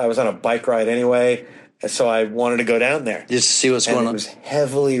terrible. I was on a bike ride anyway, so I wanted to go down there. Just to see what's going on. It was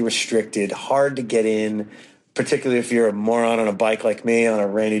heavily restricted, hard to get in, particularly if you're a moron on a bike like me on a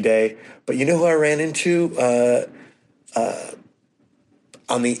rainy day. But you know who I ran into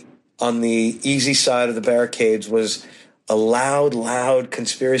on the easy side of the barricades was a loud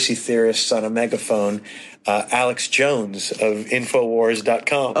conspiracy theorist on a megaphone, Alex Jones of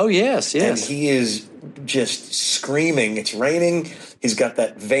Infowars.com. Oh, yes. And he is just screaming. It's raining. He's got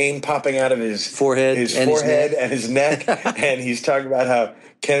that vein popping out of his forehead and his neck. And he's talking about how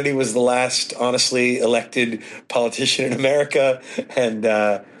Kennedy was the last honestly elected politician in America.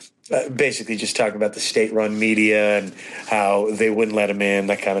 And basically just talking about the state-run media and how they wouldn't let him in,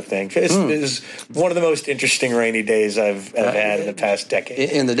 that kind of thing. It was one of the most interesting rainy days I've had in the past decade.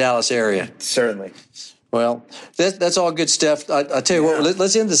 In the Dallas area. Certainly. Well, that's all good stuff. I tell you what,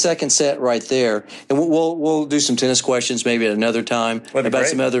 let's end the second set right there, and we'll do some tennis questions maybe at another time about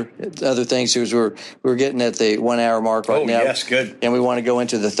some other things. Because we're getting at the 1 hour mark right now. Oh, yes, good. And we want to go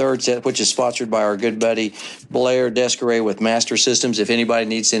into the third set, which is sponsored by our good buddy Blair Descaret with Master Systems. If anybody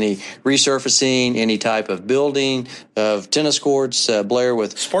needs any resurfacing, any type of building of tennis courts, Blair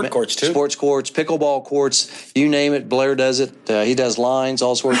with sports courts, pickleball courts, you name it, Blair does it. He does lines,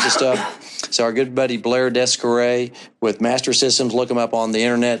 all sorts of stuff. So our good buddy Blair Descaret with Master Systems, look him up on the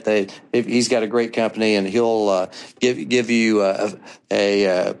internet. He's got a great company, and he'll give you a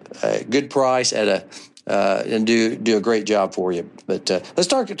good price at and do a great job for you. But let's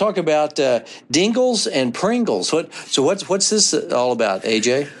talk about Dingles and Pringles. What's this all about,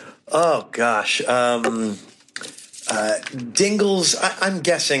 AJ? Oh gosh, Dingles. I'm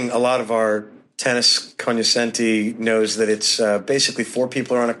guessing a lot of our tennis cognoscenti knows that it's basically four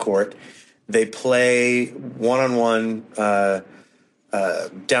people are on a court. They play one-on-one down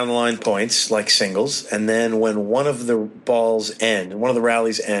the line points like singles, and then when one of the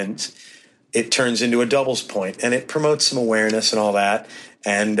rallies ends, it turns into a doubles point, and it promotes some awareness and all that.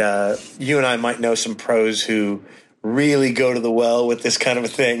 And you and I might know some pros who really go to the well with this kind of a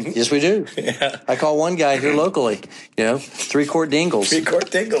thing. Yes, we do. Yeah. I call one guy here locally, 3-court Dingles.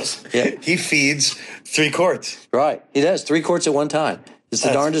 3-court Dingles. Yeah. He feeds 3 courts. Right. He does 3 courts at one time. It's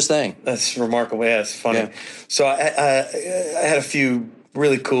the darndest thing. That's remarkable. Yeah, it's funny. Yeah. So I had a few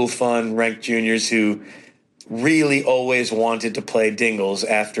really cool, fun ranked juniors who really always wanted to play Dingles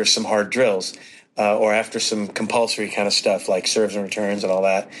after some hard drills or after some compulsory kind of stuff like serves and returns and all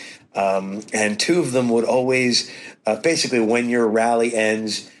that. And 2 of them would always, basically when your rally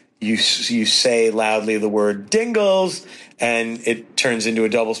ends, you say loudly the word Dingles, and it turns into a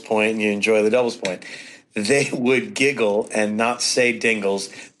doubles point, and you enjoy the doubles point. They would giggle and not say Dingles.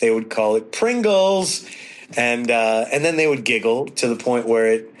 They would call it Pringles, and then they would giggle to the point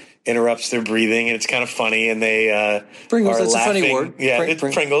where it interrupts their breathing, and it's kind of funny. And they Pringles. are That's laughing. a funny word. Yeah, it's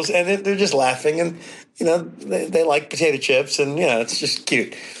Pringles, and they're just laughing, and they like potato chips, and it's just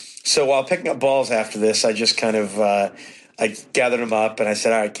cute. So while picking up balls after this, I just kind of I gathered them up, and I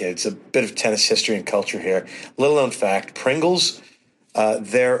said, "All right, kids, a bit of tennis history and culture here. Little known fact: Pringles."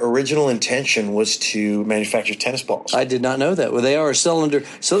 Their original intention was to manufacture tennis balls. I did not know that. Well, they are a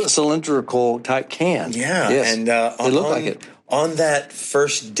cylindrical type can. Yeah, yes. And they look like it. On that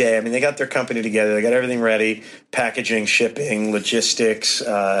first day, I mean, they got their company together. They got everything ready, packaging, shipping, logistics.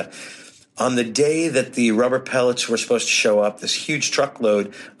 On the day that the rubber pellets were supposed to show up, this huge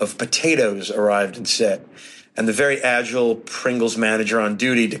truckload of potatoes arrived and set. And the very agile Pringles manager on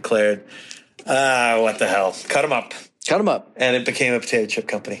duty declared, what the hell? Cut them up. Cut them up. And it became a potato chip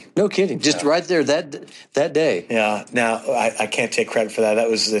company. No kidding. Just right there that day. Yeah. Now, I can't take credit for that. That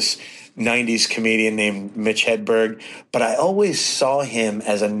was this 90s comedian named Mitch Hedberg. But I always saw him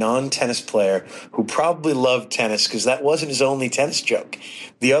as a non-tennis player who probably loved tennis because that wasn't his only tennis joke.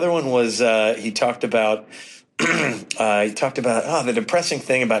 The other one was he talked about the depressing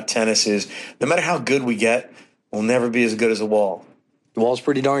thing about tennis is no matter how good we get, we'll never be as good as a wall. The wall's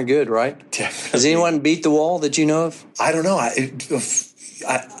pretty darn good, right? Definitely. Has anyone beat the wall that you know of? I don't know.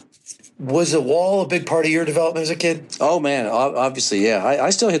 Was a wall a big part of your development as a kid? Oh, man. Obviously, yeah. I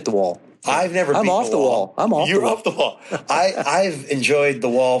still hit the wall. I've never I'm beat off the wall. I'm off You're the wall. off the wall. I've enjoyed the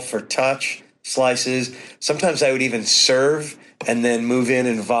wall for touch, slices. Sometimes I would even serve and then move in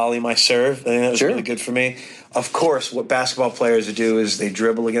and volley my serve. I think that was really good for me. Of course, what basketball players do is they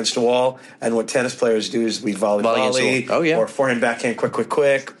dribble against a wall, and what tennis players do is we volley, oh, yeah. or forehand, backhand, quick,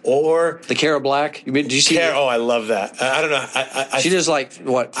 or the Cara Black. Did you see? Oh, I love that. I don't know. She does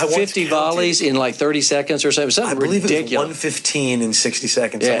 50 volleys in 30 seconds or something. Something I believe ridiculous. It was 1:15 in 60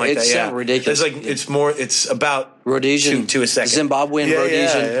 seconds. Yeah, something like it's that. something ridiculous. It's about Rhodesian to a second. Zimbabwean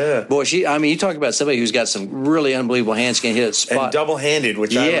Rhodesian. Yeah. Boy, you talk about somebody who's got some really unbelievable hands, can hit it spot. And double-handed,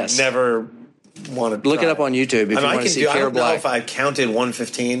 which I would never want to look it up on YouTube if you want to see Cara Black. I don't know if I counted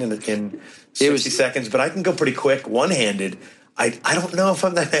 1:15 in 60 seconds, but I can go pretty quick one-handed. I don't know if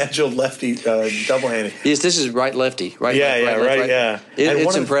I'm that agile lefty, double-handed. Yes, this is right-lefty. Right.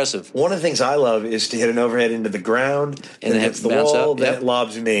 It's impressive. One of the things I love is to hit an overhead into the ground, and then it hits the wall, then it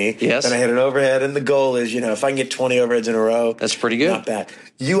lobs me. Yes. Then I hit an overhead, and the goal is, if I can get 20 overheads in a row. That's pretty good. Not bad.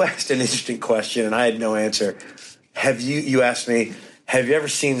 You asked an interesting question, and I had no answer. You asked me, have you ever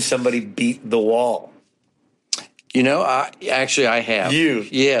seen somebody beat the wall? I have. You?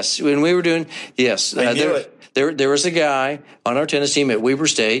 Yes. When we were doing, yes. I knew it. There was a guy on our tennis team at Weber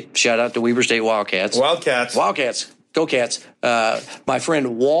State. Shout out to Weber State Wildcats. Wildcats. Go Cats. My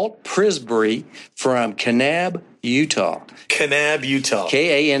friend Walt Prisbury from Kanab, Utah. Kanab, Utah.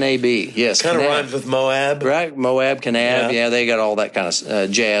 Kanab, yes. Kind of rhymes with Moab. Right, Moab, Kanab. Yeah, they got all that kind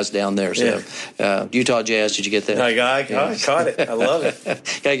of jazz down there. So, Utah Jazz, did you get that? I caught it. I love it.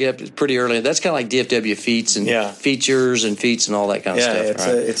 Got to get up pretty early. That's kind of like DFW feats and features and feats and all that kind of stuff.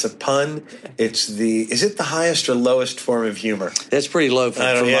 Yeah, it's a pun. Is it the highest or lowest form of humor? That's pretty low for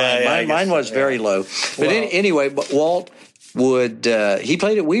mine. Mine was very low. But anyway, Walt would he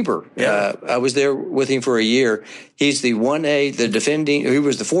played at Weber. Yeah. I was there with him for a year. He's the 1A, he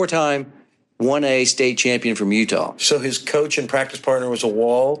was the 4-time 1A state champion from Utah. So his coach and practice partner was a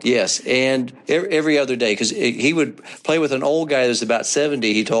wall? Yes, and every other day, because he would play with an old guy that was about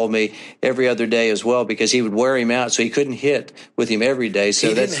 70, he told me, every other day as well, because he would wear him out, so he couldn't hit with him every day. So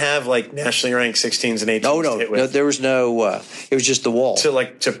he didn't have, nationally ranked 16s and 18s to hit with? No, there was no, it was just the wall.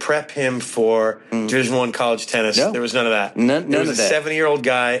 To prep him for Division I college tennis, there was none of that. None of that. It was a 70-year-old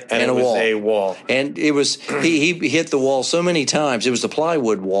guy, and it was a wall. And it was, he hit the wall so many times, it was the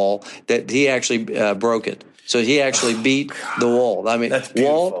plywood wall, that he actually broke it. So he actually beat the wall. I mean,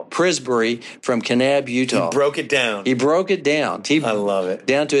 Walt Prisbury from Kanab, Utah. He broke it down. I love it.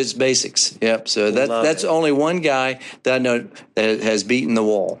 Down to its basics. Yep. So that's only one guy that I know that has beaten the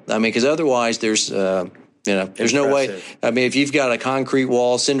wall. I mean, because otherwise there's there's no way. I mean, if you've got a concrete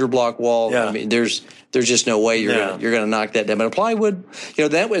wall, cinder block wall, I mean, there's just no way you're going to knock that down. But a plywood,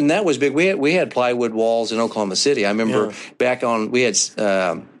 that was big. We had plywood walls in Oklahoma City. I remember we had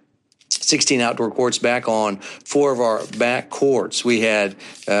 16 outdoor courts back on 4 of our back courts. We had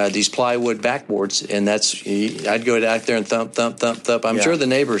these plywood backboards, and I'd go out there and thump. I'm sure the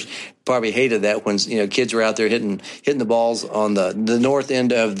neighbors probably hated that when kids were out there hitting the balls on the north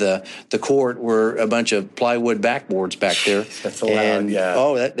end of the court were a bunch of plywood backboards back there. That's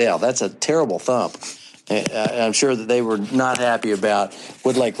loud, that's a terrible thump. I'm sure that they were not happy about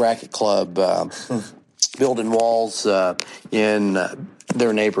Wood Lake Racket Club building walls in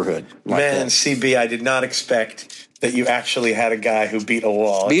their neighborhood. CB, I did not expect that you actually had a guy who beat a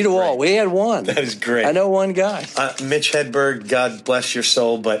wall. Wall. We had one. That is great. I know one guy. Mitch Hedberg, God bless your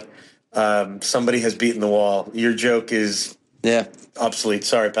soul, but somebody has beaten the wall. Your joke is obsolete.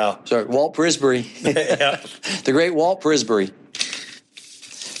 Sorry, pal. Sorry, Walt Prisbury. The great Walt Prisbury.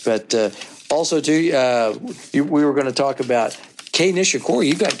 But also, too, we were going to talk about Kei Nishikori.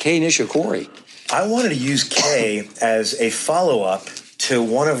 You got Kei Nishikori. I wanted to use Kei as a follow-up to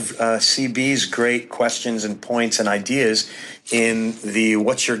one of CB's great questions and points and ideas in the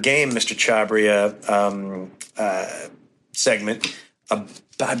What's Your Game, Mr. Chabria segment.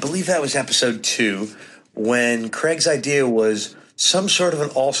 I believe that was episode 2, when Craig's idea was some sort of an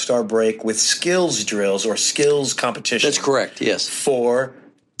all-star break with skills drills or skills competition. That's correct, yes. For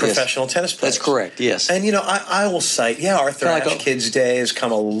professional tennis players. That's correct, yes. And, I will cite, Arthur Kinda Ashe Kids Day has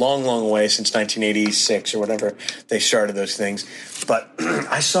come a long, long way since 1986 or whatever they started those things. But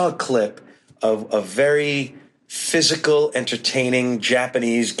I saw a clip of a very physical, entertaining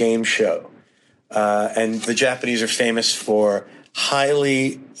Japanese game show. And the Japanese are famous for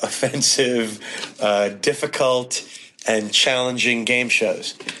highly offensive, difficult, and challenging game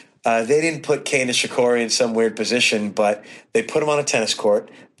shows. They didn't put Kei Nishikori in some weird position, but they put him on a tennis court.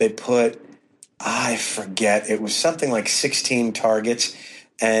 They put, I forget, it was something like 16 targets,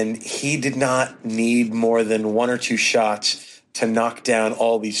 and he did not need more than one or two shots to knock down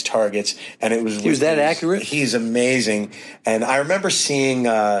all these targets. And it was he was that accurate? He's amazing. And I remember seeing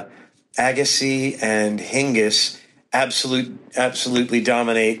Agassi and Hingis absolutely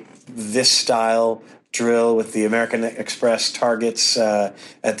dominate this style drill with the American Express targets at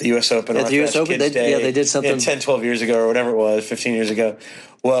the U.S. Open. At the U.S. Open, they did something 10, 12 years ago or whatever it was, 15 years ago.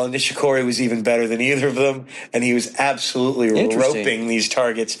 Well, Nishikori was even better than either of them, and he was absolutely roping these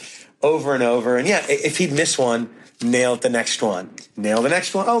targets over and over. And, if he'd miss one, nail it the next one. Nail the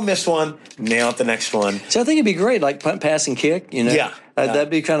next one. Oh, missed one. Nail it the next one. So I think it'd be great, like punt, pass, and kick. Yeah. That'd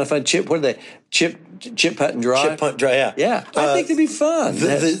be kind of fun. What are they? Chip, putt, and drive? Chip, punt, drive, yeah. Yeah, I think it'd be fun.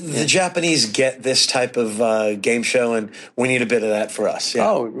 The Japanese get this type of game show, and we need a bit of that for us. Yeah.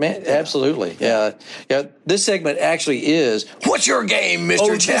 Oh, man, absolutely. Yeah. This segment actually is, what's your game,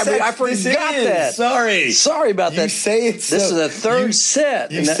 Mr. Chabry? I forgot that. Sorry about that. You say it This is the third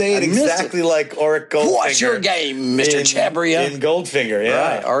set. You say it exactly like Auric Goldfinger. What's your game, Mr. Chabry? In Goldfinger,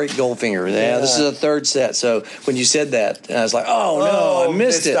 yeah. Right, Auric Goldfinger. Yeah, this is the third set. So when you said that, I was like, oh, no, I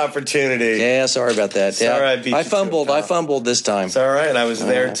missed it. Opportunity. Yeah, sorry about that. Sorry, I fumbled this time. It's all right. I was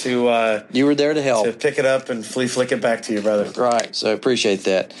there to... you were there to help. To pick it up and flick it back to you, brother. Right, so I appreciate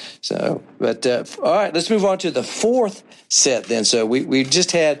that. So, but all right, let's move on to the fourth set then. So we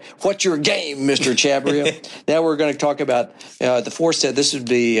just had What's Your Game, Mr. Chabria. Now we're going to talk about the fourth set. This would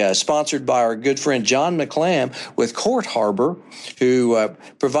be sponsored by our good friend John McClam with Court Harbor, who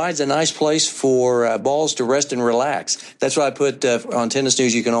provides a nice place for balls to rest and relax. That's what I put on Tennis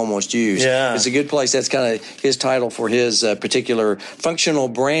News You Can Almost Use. Yeah. It's a good place. That's kind of his title for his particular functional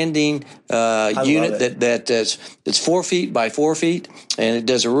branding unit that's 4 feet by 4 feet, and it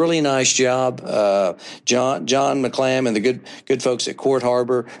does a really nice job. John McClam and the good folks at Court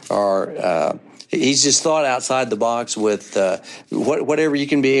Harbor are. He's just thought outside the box with whatever you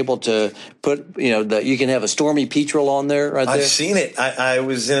can be able to put. You can have a Stormy Petrel on there right there. I've seen it. I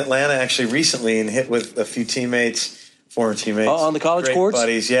was in Atlanta actually recently and hit with a few former teammates. Oh, on the college great courts?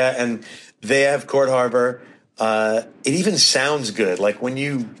 Buddies, yeah. And they have Court Harbor. It even sounds good. Like when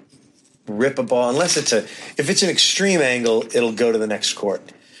you rip a ball, unless if it's an extreme angle, it'll go to the next court.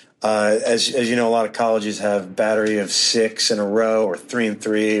 As you know, a lot of colleges have battery of 6 in a row or 3 and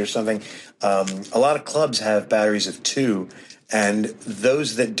 3 or something. A lot of clubs have batteries of 2, and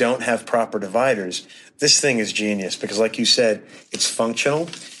those that don't have proper dividers, this thing is genius because, like you said, it's functional.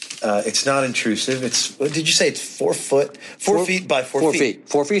 It's not intrusive. What did you say? It's 4 feet by 4 feet.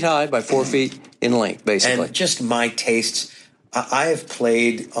 4 feet high by 4 feet in length, basically. And just my tastes. I have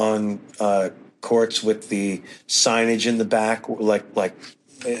played on courts with the signage in the back, like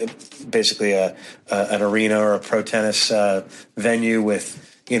basically an arena or a pro tennis venue with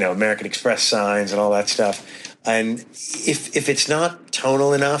American Express signs and all that stuff. And if it's not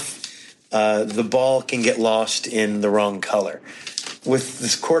tonal enough, the ball can get lost in the wrong color. With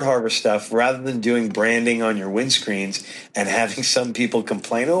this Court Harbor stuff, rather than doing branding on your windscreens and having some people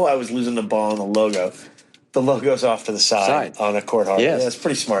complain, I was losing the ball on the logo. The logo's off to the side on a Court Harbor. Yes. Yeah, it's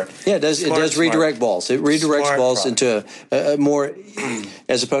pretty smart. Yeah, it does redirect balls. It redirects balls into a more,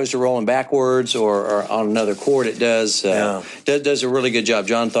 as opposed to rolling backwards or on another court. It does a really good job.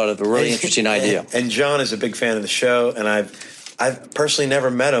 John thought of a really interesting idea. And John is a big fan of the show, and I've personally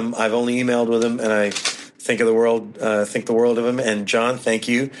never met him. I've only emailed with him, and I think the world of him. And John, thank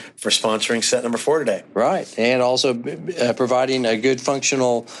you for sponsoring set number 4 today. Right, and also providing a good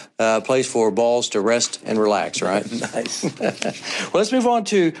functional place for balls to rest and relax. Right. Nice. Well, let's move on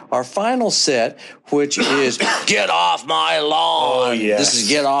to our final set, which is Get Off My Lawn. Oh, yes. This is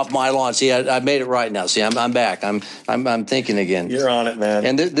Get Off My Lawn. See, I made it right now. See, I'm back. I'm thinking again. You're on it, man.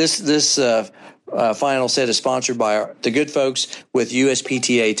 And this final set is sponsored by the good folks with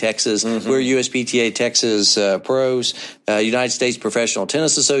USPTA Texas. Mm-hmm. We're USPTA Texas pros, United States Professional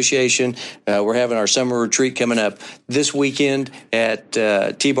Tennis Association. We're having our summer retreat coming up this weekend at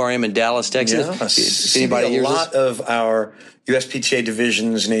T-Bar M in Dallas, Texas. If anybody hears this. A lot of our USPTA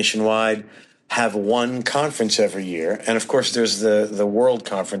divisions nationwide have one conference every year. And, of course, there's the World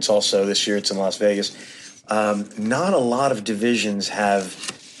Conference also. This year it's in Las Vegas. Not a lot of divisions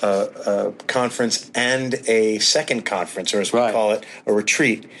have conference and a second conference, or as we Right. call it, a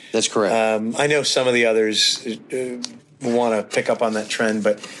retreat. That's correct. I know some of the others want to pick up on that trend,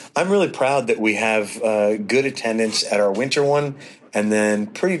 but I'm really proud that we have good attendance at our winter one, and then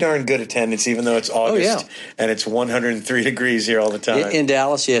pretty darn good attendance, even though it's August and it's 103 degrees here all the time. In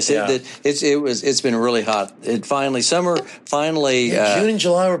Dallas, yes, Yeah. it's been really hot. Summer finally. June and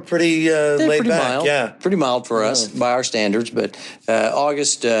July were pretty they're laid pretty back. mild, Yeah, pretty mild for us by our standards, but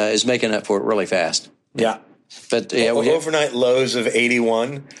August is making up for it really fast. yeah. But yeah, Overnight lows of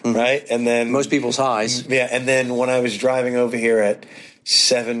 81, right? And then most people's highs. Yeah, and then when I was driving over here at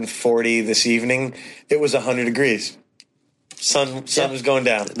 7:40 this evening, it was 100 degrees. Sun was going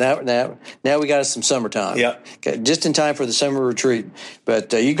down. Now we got us some summertime. Yeah. Okay, just in time for the summer retreat.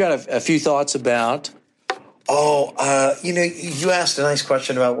 But you got a few thoughts about. You asked a nice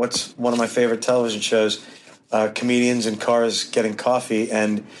question about what's one of my favorite television shows, comedians in cars getting coffee,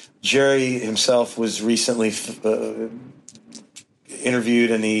 and Jerry himself was recently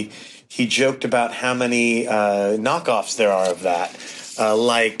interviewed, and he joked about how many knockoffs there are of that,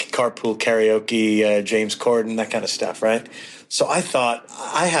 like Carpool Karaoke, James Corden, that kind of stuff, right? So I thought,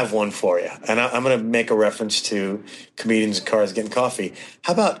 I have one for you, and I'm going to make a reference to comedians in cars getting coffee.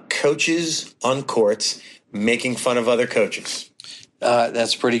 How about coaches on courts making fun of other coaches?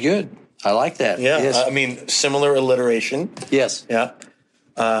 That's pretty good. I like that. Yeah, Yes. I mean, similar alliteration. Yes. Yeah.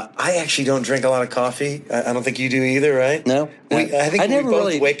 I actually don't drink a lot of coffee. I don't think you do either, right? No. I think we never both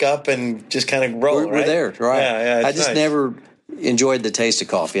really wake up and just kind of roll, We're right? there, right? Yeah, I just nice. never enjoyed the taste of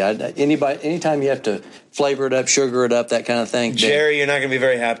coffee. Anytime you have to flavor it up, sugar it up, that kind of thing. Jerry, you're not going to be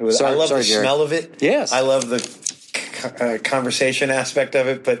very happy with it. I love the Jerry. smell of it. Yes. I love the conversation aspect of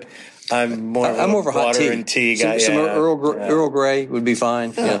it, but I'm more of a hot water tea. and tea guy. Some Earl Grey would be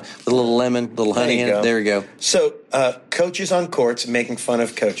fine. Yeah. With a little lemon, a little honey in it. There you go. So, coaches on courts making fun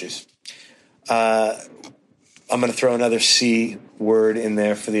of coaches. I'm going to throw another C word in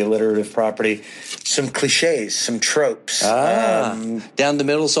there for the alliterative property. Some cliches, some tropes. Down the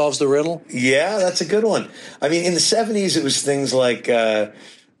middle solves the riddle. Yeah, that's a good one. I mean, in the 70s, it was things like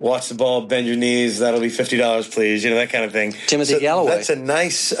watch the ball, bend your knees, that'll be $50, please, that kind of thing. Timothy Galloway. That's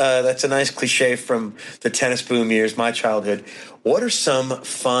a nice cliche from the tennis boom years, my childhood. What are some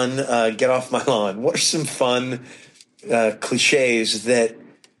fun, get off my lawn, what are some fun cliches that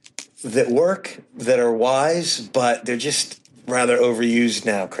work, that are wise, but they're just rather overused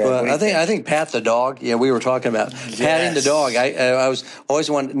now, Craig? Well, I think pat the dog. Yeah, we were talking about patting the dog. I was always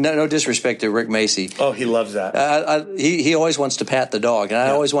wanted. No disrespect to Rick Macy. Oh, he loves that. He always wants to pat the dog, and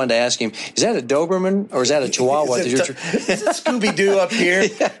I always wanted to ask him: is that a Doberman or is that a Chihuahua? Is it Scooby Doo up here?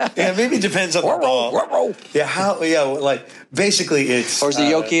 Yeah, maybe it depends on the ball. Yeah, like basically it's. Or is the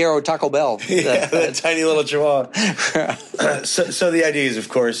Yokiero Taco Bell? That tiny little Chihuahua. So the idea is, of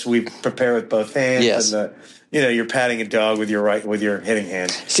course, we prepare with both hands. Yes. And you're patting a dog with your hitting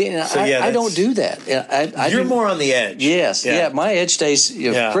hand. See, I don't do that. You're more on the edge. Yes, yeah. My edge stays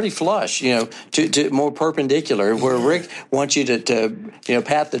pretty flush, to more perperpendicular. Where Rick wants you to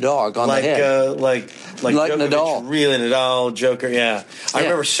pat the dog on the head, like Nadal, really Nadal, Joker. Yeah, I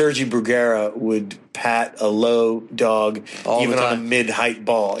remember Sergi Bruguera would pat a low dog even on a mid-height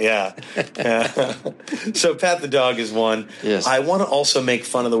ball. Yeah. So pat the dog is one. Yes. I want to also make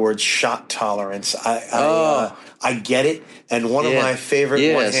fun of the word shot tolerance. I get it. And one of my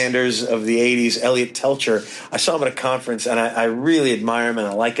favorite one-handers of the 80s, Elliot Telcher, I saw him at a conference, and I really admire him, and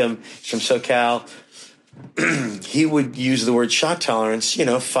I like him. He's from SoCal. He would use the word shot tolerance,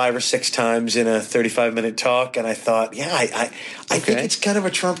 5 or 6 times in a 35-minute talk, and I thought, I think it's kind of a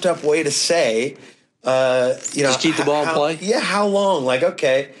trumped-up way to say, just keep the ball in play? Yeah, how long? Like,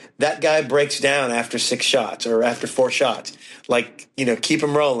 okay, that guy breaks down after 6 shots or after 4 shots. Like, keep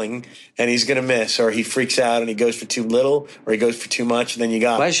him rolling, and he's going to miss, or he freaks out and he goes for too little, or he goes for too much, and then you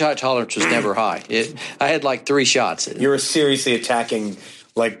got My shot tolerance was never high. I had like 3 shots. You're seriously attacking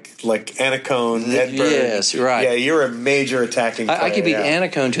like Anacone, Edberg. Yes, right. Yeah, you're a major attacking player. I could beat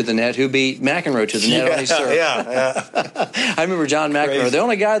Anacone to the net, who beat McEnroe to the net on his serve. Yeah. I remember John McEnroe. Crazy. The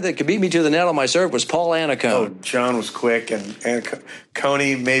only guy that could beat me to the net on my serve was Paul Anacone. Oh, John was quick, and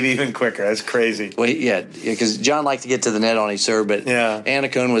Coney maybe even quicker. That's crazy. Well, because John liked to get to the net on his serve, but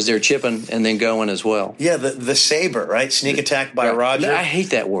Anacone was there chipping and then going as well. Yeah, the saber, right? Sneak attack by Roger. I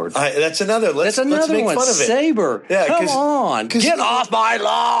hate that word. That's another. Let's make one. Fun of it. Saber. Yeah, come on. Get off my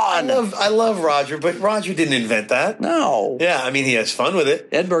lawn. I love Roger, but Roger didn't invent that. No. Yeah, I mean, he has fun with it.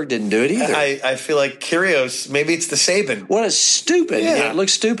 Edberg didn't do it either. I feel like Kyrgios, maybe it's the Saban. Well, it's stupid. Yeah. It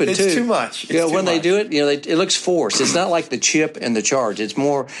looks stupid, too. It's too much. When they do it, it looks forced. It's not like the chip and the charge. It's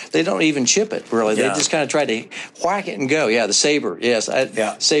more, they don't even chip it, really. Yeah. They just kind of try to whack it and go. Yeah, the saber. Yes.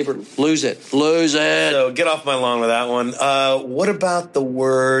 Saber, lose it. Lose it. So get off my lawn with that one. What about the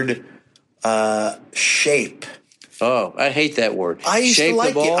word shape? Oh, I hate that word. I used shape to like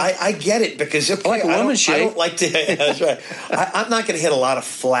the ball. it. I get it because I like a woman's shape. I don't like to. Yeah, that's right. I'm not going to hit a lot of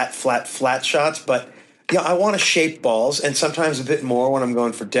flat shots, but I want to shape balls, and sometimes a bit more when I'm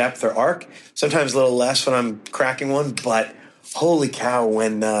going for depth or arc. Sometimes a little less when I'm cracking one. But holy cow,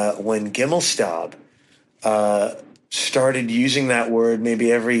 when Gimelstob started using that word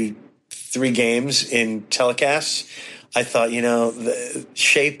maybe every 3 games in telecasts, I thought, the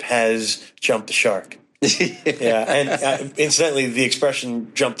shape has jumped the shark. Yeah, and incidentally, the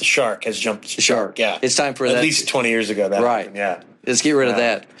expression "jump the shark" has jumped the shark. Yeah, it's time for at that. least 20 years ago. That right. happened, yeah, let's get rid of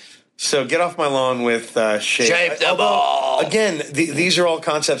that. So get off my lawn with shape. Shape the ball. Again, these are all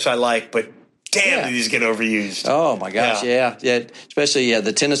concepts I like, but damn, do these get overused. Oh my gosh, yeah. Especially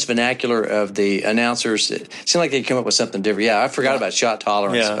the tennis vernacular of the announcers. It seemed like they come up with something different. Yeah, I forgot about shot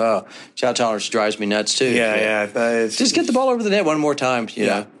tolerance. Yeah. Oh, shot tolerance drives me nuts too. Yeah. Just get the ball over the net one more time. You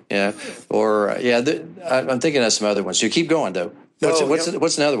know. Yeah. Or I'm thinking of some other ones. So keep going though.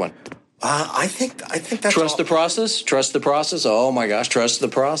 What's another one? I think that's trust the process. Trust the process. Oh my gosh, trust the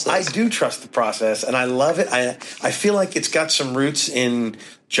process. I do trust the process, and I love it. I feel like it's got some roots in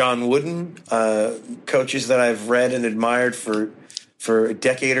John Wooden, coaches that I've read and admired for a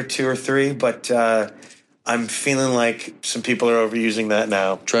decade or 2 or 3. But I'm feeling like some people are overusing that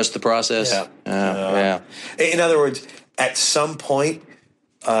now. Trust the process. Yeah. In other words, at some point,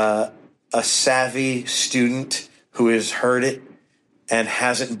 a savvy student who has heard it and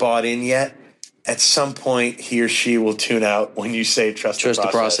hasn't bought in yet, at some point he or she will tune out when you say trust the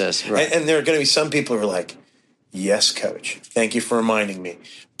process. Right. And there are going to be some people who are like, yes, coach, thank you for reminding me.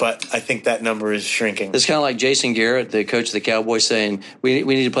 But I think that number is shrinking. It's kind of like Jason Garrett, the coach of the Cowboys, saying we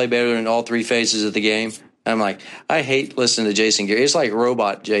need to play better in all 3 phases of the game. I'm like, I hate listening to Jason Garrett. It's like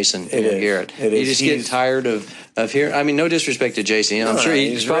robot Jason Garrett. You just get tired of hearing. I mean, no disrespect to Jason. I'm sure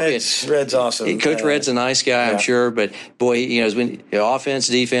he's probably Red's awesome. Coach Red's a nice guy, I'm sure. But boy, when offense,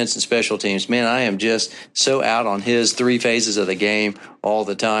 defense, and special teams, man, I am just so out on his 3 phases of the game all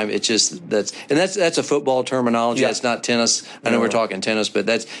the time. It's just that's a football terminology. That's not tennis. I know we're talking tennis, but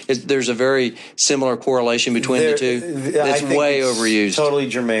there's a very similar correlation between the two. That's way overused. Totally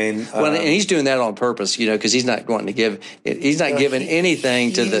germane. Well, and he's doing that on purpose, because he's not going to give. He's not giving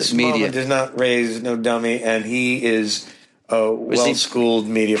anything to the media. Mama does not raise no dummy, and he is a well-schooled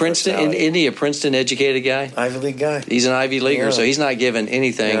media Princeton, isn't he a Princeton-educated guy? Ivy League guy. He's an Ivy Leaguer, so he's not giving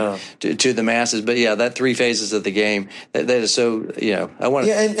anything to the masses. But that 3 phases of the game, that is so. I want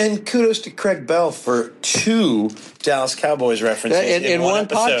to. And kudos to Craig Bell for 2 Dallas Cowboys references in one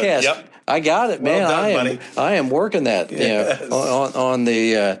episode. podcast. Yep. I got it, man. Well done, buddy. I am working that on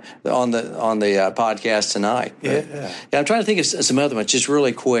the podcast tonight. I'm trying to think of some other ones just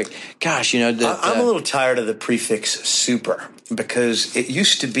really quick. Gosh, I'm a little tired of the prefix super, because it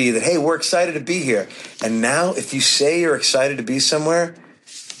used to be that, hey, we're excited to be here, and now if you say you're excited to be somewhere,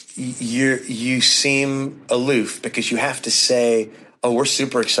 you seem aloof because you have to say, oh, we're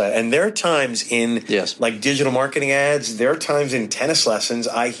super excited. And there are times in like digital marketing ads, there are times in tennis lessons,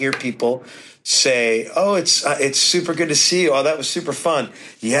 I hear people say, oh, it's super good to see you. Oh, that was super fun.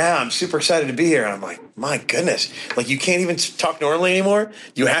 Yeah, I'm super excited to be here. And I'm like, my goodness. Like, you can't even talk normally anymore.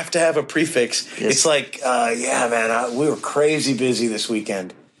 You have to have a prefix. Yes. It's like, man, we were crazy busy this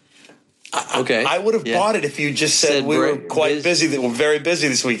weekend. I would have bought it if you just said we were quite busy. That we're very busy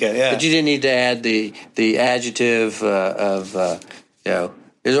this weekend. Yeah, but you didn't need to add the adjective of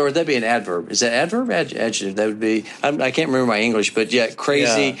or would that be an adverb? Is that adverb? Adjective? That would be. I can't remember my English, but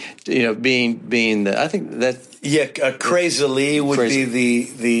crazy. Yeah. Being the. I think that. Yeah, crazily would be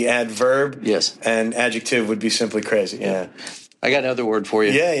the adverb. Yes, and adjective would be simply crazy. Yeah. I got another word for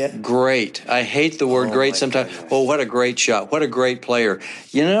you. Yeah. Great. I hate the word great sometimes. Goodness. Oh, what a great shot. What a great player.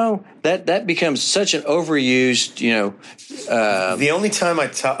 That becomes such an overused, the only time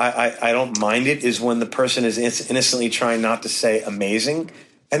I don't mind it is when the person is innocently trying not to say amazing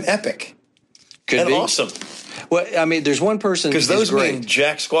and epic. Could be. Awesome. Well, I mean, there's one person because those mean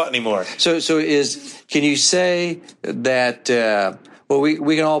jack squat anymore. So can you say that?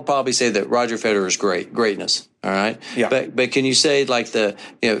 We can all probably say that Roger Federer is greatness. All right. Yeah. But can you say like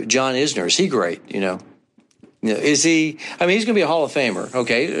John Isner, is he great? You know, is he? I mean, he's going to be a Hall of Famer.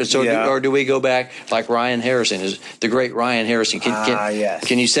 Okay, so or do we go back like Ryan Harrison? Is the great Ryan Harrison? Yes.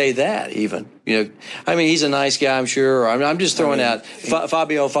 Can you say that even? You know, I mean, he's a nice guy, I'm sure. I'm just throwing out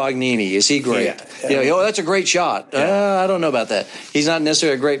Fabio Fognini. Is he great? Yeah. You know, that's a great shot. I don't know about that. He's not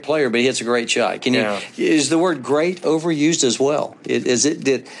necessarily a great player, but he hits a great shot. Can you? Is the word "great" overused as well?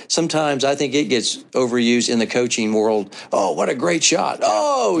 Sometimes I think it gets overused in the coaching world. Oh, what a great shot!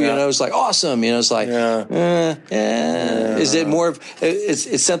 Oh, you know, it's like awesome. You know, it's like, is it more of?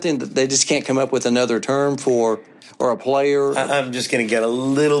 It's something that they just can't come up with another term for. Or a player? I'm just going to get a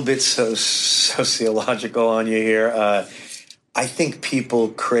little bit sociological on you here. I think people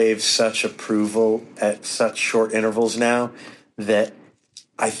crave such approval at such short intervals now that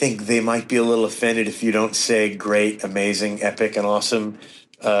I think they might be a little offended if you don't say great, amazing, epic, and awesome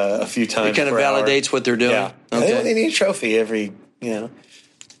a few times. It kind of validates what they're doing. Yeah. Okay. They need a trophy every,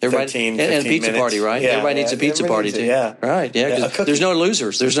 13, and pizza minutes. party, right? Yeah, everybody needs a pizza party too. Yeah, right. Yeah, because there's no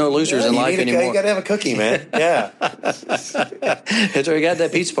losers. There's no losers in life anymore. You got to have a cookie, man. Yeah, that's why we got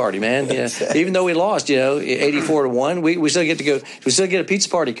that pizza party, man. Yeah, even though we lost, 84-1, we still get to go. We still get a pizza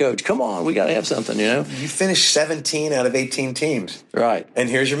party, coach. Come on, we got to have something, You finished 17 out of 18 teams, right? And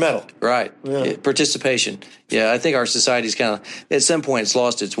here's your medal, right? Yeah. Participation. Yeah, I think our society's kind of at some point it's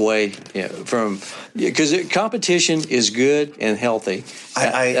lost its way because competition is good and healthy.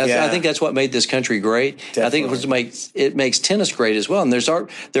 I think that's what made this country great. Definitely. I think it makes tennis great as well. And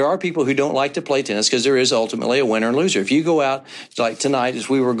there are people who don't like to play tennis because there is ultimately a winner and loser. If you go out like tonight, as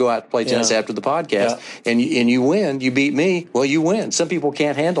we were go out to play tennis after the podcast, and you win, you beat me. Well, you win. Some people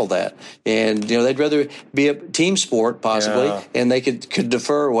can't handle that, and they'd rather be a team sport possibly, and they could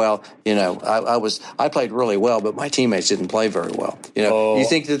defer. Well, I played really well, but my teammates didn't play very well. You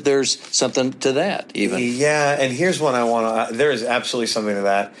think that there's something to that even? Yeah, and here's one I want to. There is absolutely something to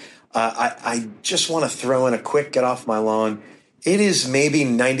that. I just want to throw in a quick get off my lawn. It is maybe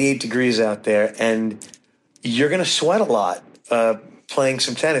 98 degrees out there, and you're going to sweat a lot playing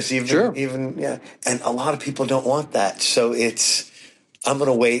some tennis. And a lot of people don't want that. So I'm going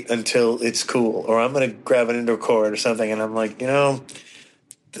to wait until it's cool, or I'm going to grab an indoor court or something, and I'm like,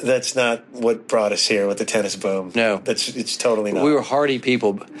 that's not what brought us here with the tennis boom. No, it's totally not. We were hardy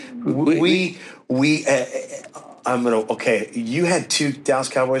people. You had 2 Dallas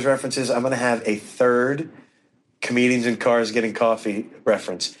Cowboys references. I'm going to have a third comedians in cars getting coffee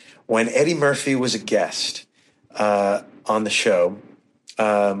reference. When Eddie Murphy was a guest on the show,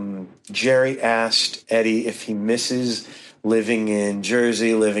 Jerry asked Eddie if he misses living in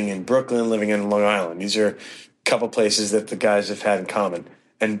Jersey, living in Brooklyn, living in Long Island. These are a couple places that the guys have had in common.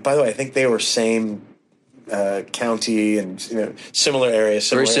 And by the way, I think they were same county and similar areas,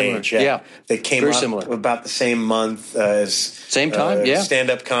 similar age. Yeah. They came up about the same month as same time.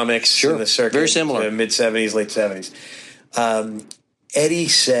 Stand-up comics in the circuit. Very similar. Mid-'70s, late 70s. Eddie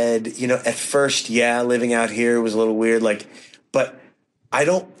said, at first, living out here was a little weird, but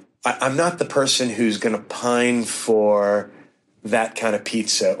I'm not the person who's going to pine for that kind of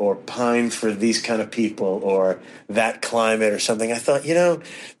pizza or pine for these kind of people or that climate or something. I thought,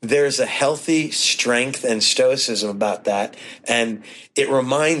 there's a healthy strength and stoicism about that. And it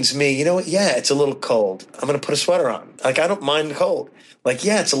reminds me, it's a little cold. I'm going to put a sweater on. I don't mind the cold.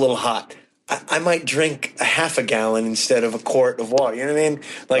 It's a little hot. I might drink a half a gallon instead of a quart of water. You know what I mean?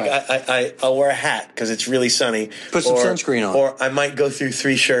 Right. I'll wear a hat because it's really sunny. Put some sunscreen on. Or I might go through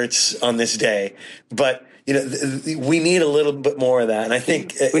 3 shirts on this day. But we need a little bit more of that, and I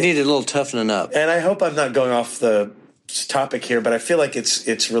think we need a little toughening up. And I hope I'm not going off the topic here, but I feel like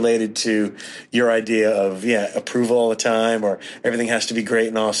it's related to your idea of approval all the time, or everything has to be great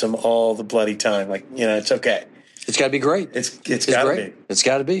and awesome all the bloody time. It's okay. It's got to be great. It's got to be. It's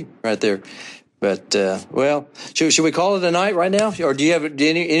got to be right there. But, should we call it a night right now? Or do you have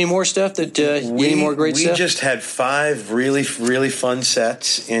any more stuff any more great stuff? We just had 5 really, really fun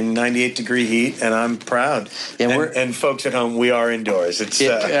sets in 98-degree heat, and I'm proud. And folks at home, we are indoors. We're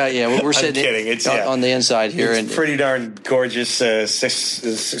sitting kidding. On the inside here. It's pretty darn gorgeous,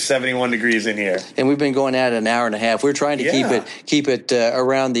 71 degrees in here. And we've been going at an hour and a half. We're trying to keep it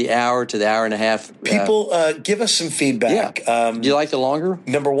around the hour to the hour and a half. People, give us some feedback. Yeah. Do you like the longer?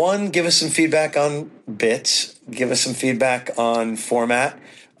 Number 1, give us some feedback on bits. Give us some feedback on format.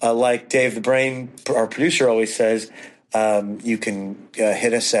 Like Dave the Brain, our producer, always says, you can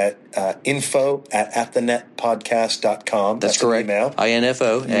hit us at info@thenetpodcast.com. That's correct. Email.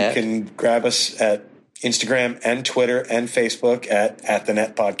 INFO. You can grab us at Instagram and Twitter and Facebook at the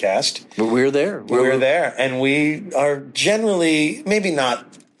Net Podcast. But we're there. We're there. And we are generally, maybe not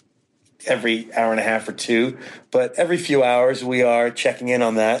every hour and a half or two, but every few hours we are checking in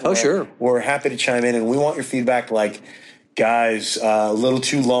on that. Sure. We're happy to chime in, and we want your feedback like, guys, a little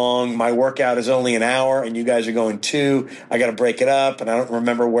too long. My workout is only an hour, and you guys are going 2. I got to break it up, and I don't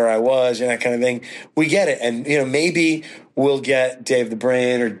remember where I was, and that kind of thing. We get it, and maybe we'll get Dave the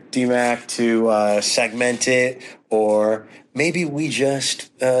Brain or D-Mac to segment it, or maybe we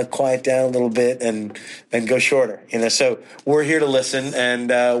just quiet down a little bit and go shorter. So we're here to listen, and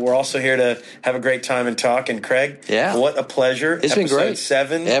we're also here to have a great time and talk. And Craig, what a pleasure! It's been great.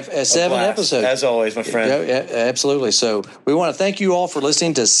 7 episodes, as always, my friend. Yeah, absolutely. So we want to thank you all for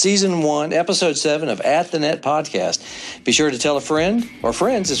listening to Season 1, Episode 7 of At the Net Podcast. Be sure to tell a friend or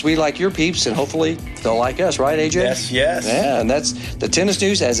friends, as we like your peeps, and hopefully they'll like us, right, AJ? Yes. Yeah, and that's the tennis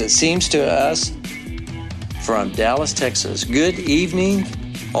news as it seems to us from Dallas, Texas. Good evening,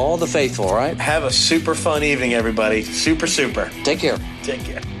 all the faithful, all right? Have a super fun evening, everybody. Super. Take care. Take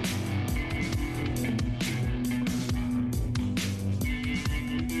care.